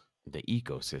off the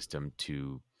ecosystem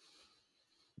to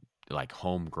like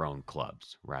homegrown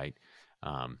clubs, right?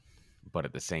 Um, but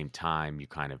at the same time, you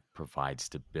kind of provide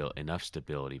enough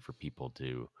stability for people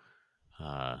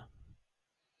uh,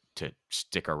 to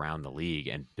stick around the league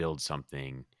and build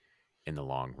something in the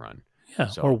long run. yeah, or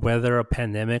So weather a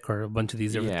pandemic or a bunch of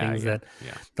these different yeah, things yeah, that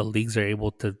yeah. the leagues are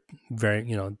able to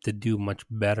to do much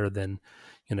better than,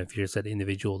 if you're said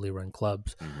individually run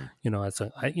clubs. Hmm. It's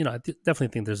definitely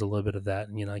think there's a little bit of that.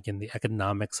 And, again, the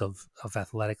economics of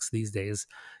athletics these days,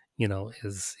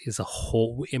 is a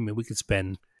whole. I mean, we could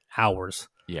spend hours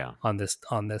Yeah, on this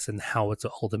and how it's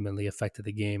ultimately affected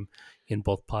the game in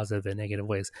both positive and negative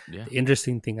ways. yeah, The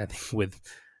interesting thing, I think,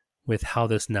 with how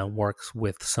this now works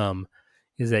with some,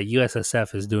 is that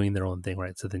USSF is doing their own thing,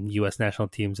 right? So the U.S. national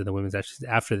teams and the women's national teams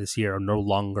after this year are no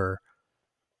longer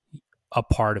a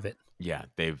part of it. yeah.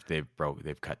 They've cut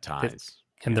They've, ties.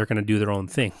 and Yeah, they're going to do their own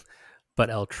thing. But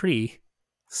El Tree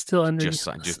still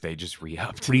just they just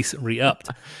re-upped. re-upped,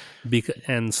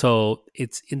 and so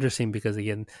it's interesting because,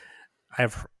 again,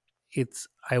 I've it's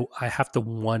I have to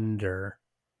wonder,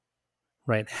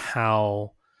 right,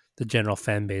 how the general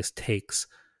fan base takes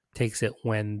it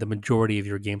when the majority of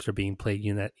your games are being played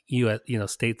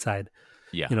stateside.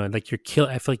 Yeah, Like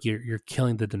I feel like you're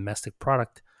killing the domestic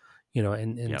product,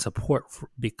 and yep. support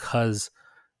because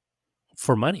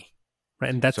for money, right?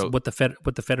 And that's So what the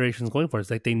federation is going for.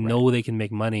 Is like they right, know they can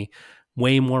make money,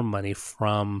 way more money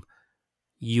from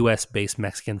U.S. based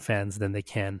Mexican fans than they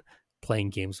can playing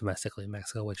games domestically in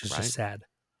Mexico, which is just right. sad.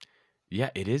 Yeah,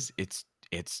 it is. It's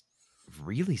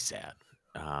really sad.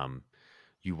 Um,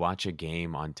 you watch a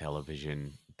game on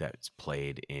television that's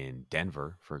played in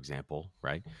Denver, for example,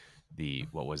 right? The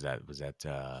what was that? Was that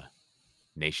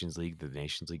Nations League? The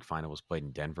Nations League final was played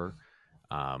in Denver,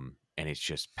 and it's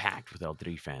just packed with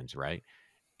L3 fans, right?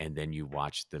 And then you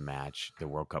watch the match, the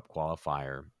World Cup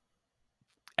qualifier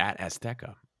at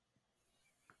Azteca,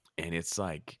 and it's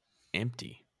like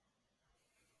empty.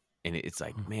 And it's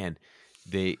like, man,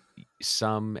 they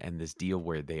some and this deal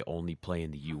where they only play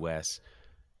in the U.S.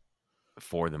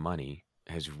 for the money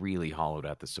has really hollowed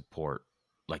out the support,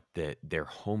 like their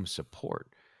home support,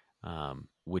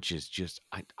 which is just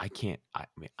I can't I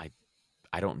mean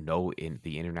I don't know in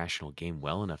the international game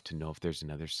well enough to know if there's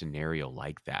another scenario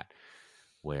like that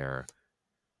where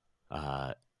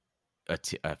uh,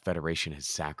 a federation has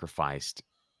sacrificed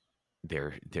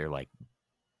their like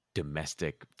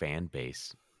domestic fan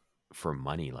base for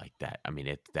money like that. I mean,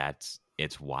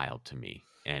 it's wild to me,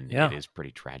 and it Yeah, is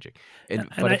pretty tragic. And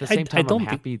and but at the same I time, I'm don't think,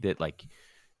 happy that like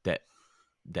that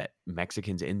that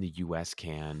Mexicans in the U.S.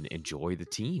 can enjoy the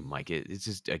team. Like it's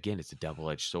just again, it's a double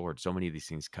edged sword. So many of these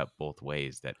things cut both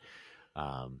ways that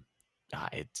um,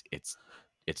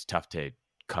 it's tough to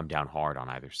come down hard on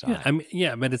either yeah, side. I mean,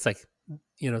 yeah, but it's like,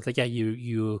 it's like, yeah,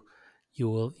 you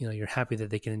will, you're happy that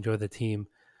they can enjoy the team,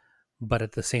 but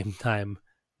at the same time,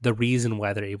 the reason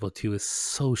why they're able to is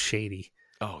so shady,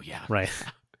 Oh yeah, right? yeah.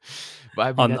 But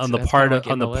I mean, that's kind of like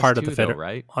On the MLS part of too, though,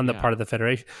 right? on the Yeah. part of the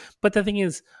federation. But the thing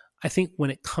is, I think when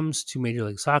it comes to Major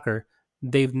League Soccer,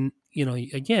 they've,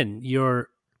 again,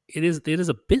 it is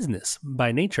a business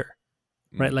by nature,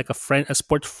 right? Mm, Like a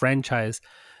sports franchise,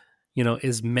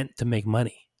 is meant to make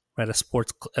money, right? A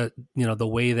sports, the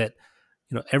way that,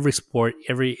 every sport,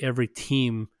 every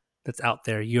team that's out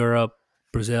there, Europe,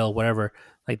 Brazil, whatever,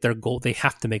 like their goal, they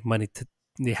have to make money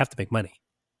one way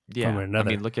Yeah, or I another.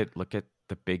 mean, look at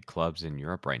the big clubs in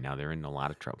Europe right now. They're in a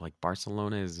lot of trouble. Like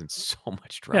Barcelona is in so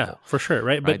much Yeah, trouble, for sure,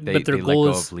 right? right? But their They let goal go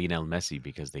of is, Lionel Messi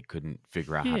because they couldn't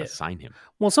figure out how to yeah. sign him.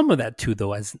 Well, some of that too,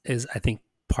 though, is I think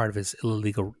part of it is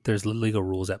illegal. There's legal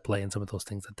rules at play in some of those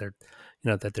things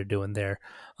that they're doing there.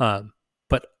 Um,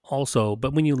 but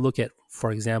when you look at,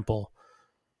 for example,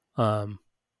 um,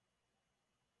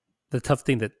 the tough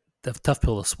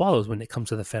pill to swallow is when it comes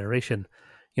to the federation.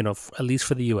 At least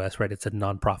for the U.S., right? It's a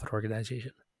nonprofit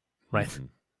organization, right? Hmm.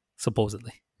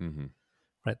 Supposedly, Hmm.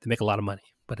 right? They make a lot of money,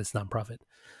 but it's nonprofit.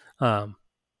 Um,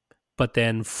 but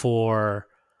then for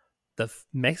the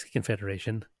Mexican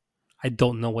Federation, I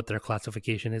don't know what their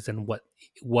classification is and what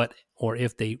or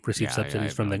if they receive Yeah, I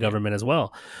subsidies have from no the idea. government as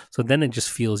well. So then it just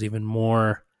feels even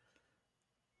more.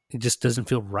 It just doesn't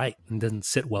feel right and doesn't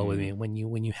sit well with Mm, me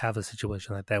when you have a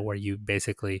situation like that where you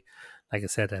basically, like I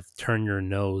said, have turned your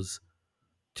nose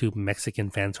to Mexican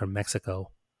fans from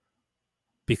Mexico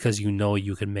because you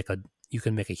can make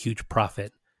a huge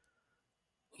profit.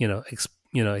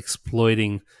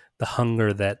 Exploiting the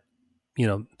hunger you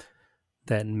know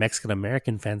that Mexican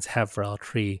American fans have for El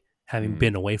Tri, having mm.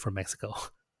 been away from Mexico,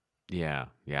 Yeah,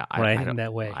 yeah. right? In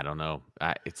that way. I don't know.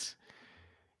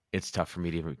 It's tough for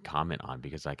me to even comment on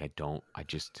because like I don't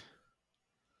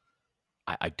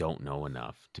know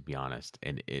enough to be honest,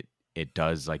 and it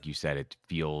does like you said it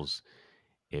feels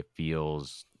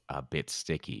a bit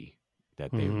sticky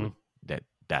that they Hmm. would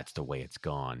that's the way it's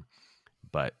gone,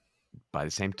 but by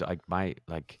the same time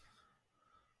like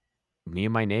me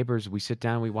and my neighbors, we sit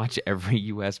down, we watch every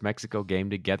U.S. Mexico game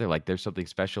together. Like there's something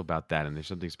special about that, and there's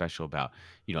something special about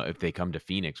if they come to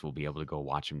Phoenix, we'll be able to go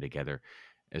watch them together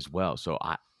as well. So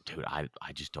dude, I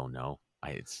just don't know.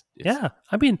 Yeah,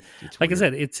 I mean, It's like I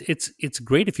weird. said, it's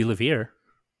great if you live here,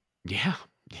 Yeah,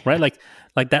 right? yeah,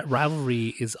 Like that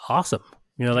rivalry is awesome.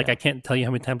 Like I yeah. can't tell you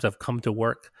how many times I've come to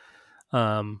work,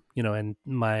 and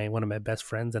my one of my best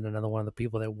friends and another one of the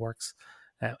people that works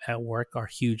at work are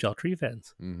huge L3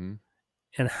 fans, Hmm.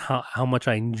 and how much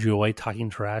I enjoy talking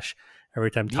trash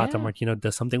every time Tata Yeah, Martino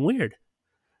does something weird,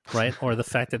 right? Or the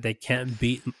fact that they can't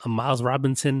beat a Miles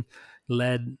Robinson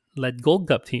led Gold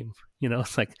Cup team.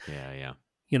 It's like, yeah,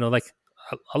 yeah, like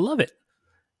I love it,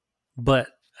 but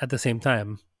at the same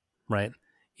time, right?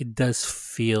 It does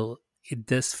feel it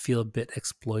does feel a bit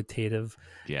exploitative,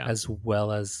 yeah, as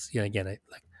well as again, it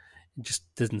just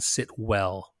doesn't sit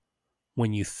well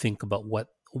when you think about what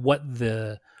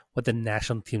the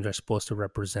national teams are supposed to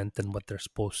represent and what they're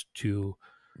supposed to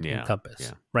yeah, encompass,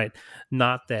 yeah. right?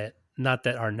 Not that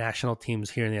our national teams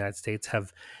here in the United States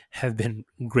have been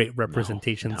great No,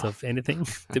 representations no. of anything,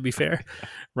 to be fair,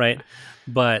 right?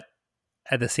 But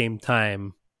at the same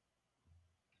time,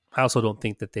 I also don't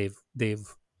think that they've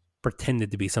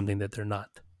pretended to be something that they're not.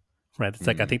 Right? It's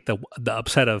like I Mm. think the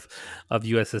upside of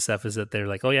USSF is that they're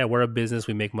like, oh yeah, we're a business,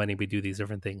 we make money, we do these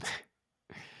different things.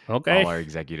 All Okay, our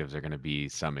executives are going to be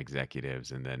some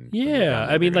executives, and then when they're yeah. done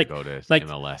I there, they're mean, going to go to like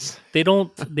MLS. they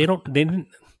didn't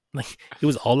like it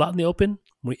was all out in the open.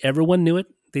 Everyone knew it.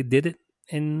 They did it,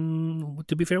 and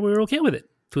to be fair, we were okay with it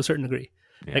to a certain degree.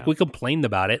 Like Yeah. we complained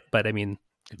about it, but I mean,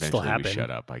 it still Eventually, we happened.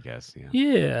 shut up, I guess. Yeah.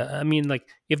 Yeah, I mean, like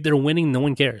if they're winning, no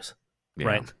one cares, Yeah.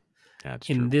 right? That's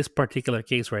In true. this particular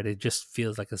case, right, it just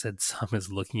feels like I said, some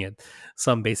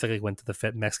basically went to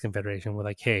the Mexican Federation with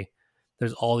like, hey,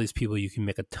 there's all these people you can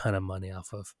make a ton of money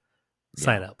off of. Yeah.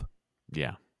 Sign up,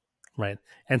 Yeah. right?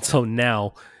 And Yeah. so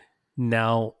now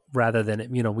rather than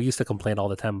we used to complain all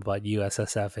the time about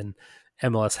USSF and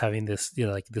MLS having this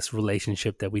like this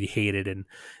relationship that we hated, and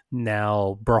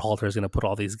now Berhalter is going to put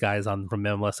all these guys on from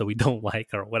MLS that we don't like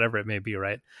or whatever it may be,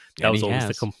 right? That And was he always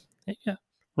has. yeah,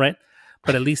 right.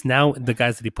 But at least now the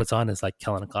guys that he puts on is like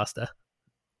Kellen Acosta,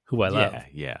 who I love, Yeah.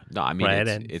 Yeah. No, I mean right?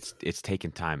 it's And it's it's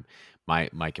taken time.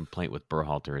 My complaint with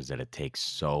Berhalter is that it takes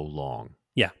so long.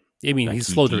 yeah, I mean Like he's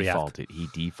slow to react. he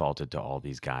defaulted to all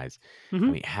these guys. I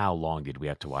Hmm. mean, how long did we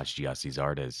have to watch Giassi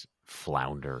Zardes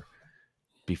flounder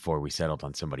before we settled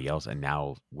on somebody else? And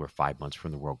now we're 5 months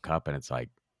from the World Cup, and it's like,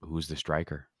 who's the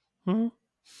striker? Hmm.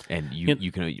 And You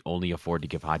you can only afford to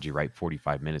give Haji Wright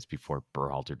 45 minutes before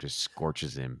Berhalter just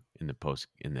scorches him in the post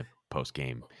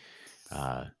game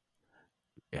uh,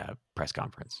 press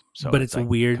conference. So but it's it's like,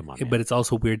 weird. come on, man. But it's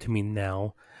also weird to me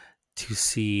now to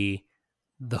see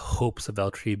the hopes of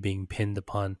El Tri being pinned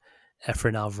upon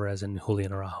Efren Alvarez and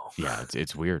Julian Araujo, Yeah,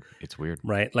 it's weird. It's weird.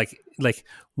 right? Like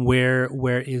where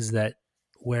is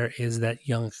that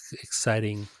young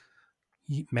exciting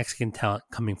Mexican talent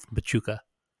coming from Pachuca?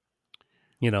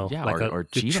 Yeah, like or a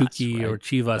Chivas, Chucky or right?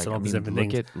 Chivas Like, and I all these mean,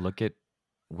 different things. look at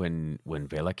when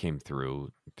Vela came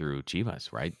through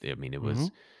Chivas, right? I mean, it Hmm.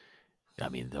 was, I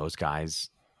mean, those guys,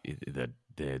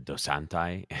 the Dos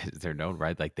Santai, as they're known,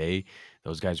 right? Like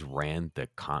those guys they ran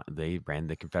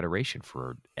the Confederation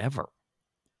forever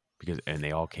because, and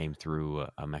they all came through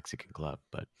a Mexican club.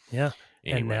 But Yeah,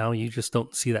 and anyway, now you just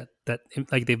don't see that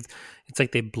like it's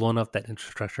like they've blown up that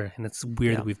infrastructure, and it's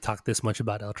weird that yeah, we've talked this much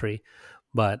about Eltree,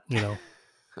 but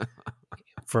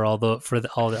for all the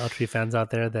Eltree fans out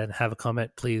there that have a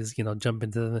comment, please jump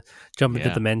into the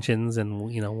yeah. mentions, and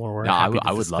we're No, happy to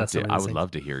I would love discuss some of I these would things.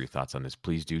 love to hear your thoughts on this.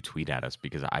 Please do tweet at us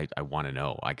because I want to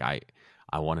know. Like I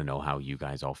want to know how you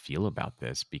guys all feel about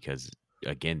this because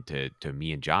again, to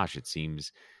me and Josh, it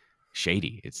seems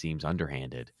shady. It seems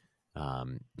underhanded,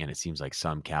 and it seems like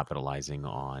some capitalizing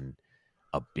on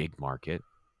a big market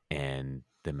and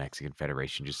the Mexican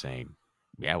Federation just saying,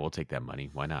 "Yeah, we'll take that money.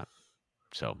 Why not?"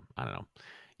 So I don't know.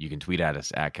 You can tweet at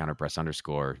us at counterpress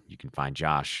underscore. You can find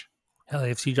Josh.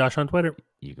 LAFC Josh on Twitter.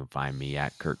 You can find me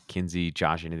at Kirk Kinsey.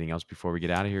 Josh, anything else before we get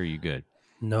out of here? Are you good?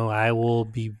 No, I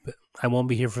won't be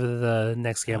here for the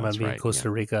next Oh, game. I'll that's be in right. Yeah.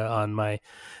 Costa Rica on my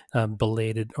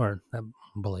belated or not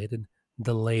belated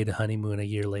delayed honeymoon a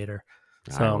year later.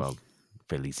 All right. So Well,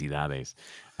 felicidades.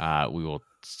 We will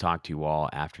talk to you all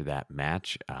after that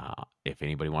match. If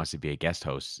anybody wants to be a guest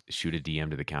host, shoot a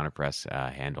DM to the Counterpress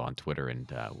handle on Twitter,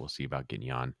 and we'll see about getting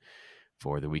you on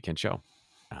for the weekend show.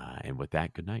 And with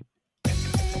that, good night.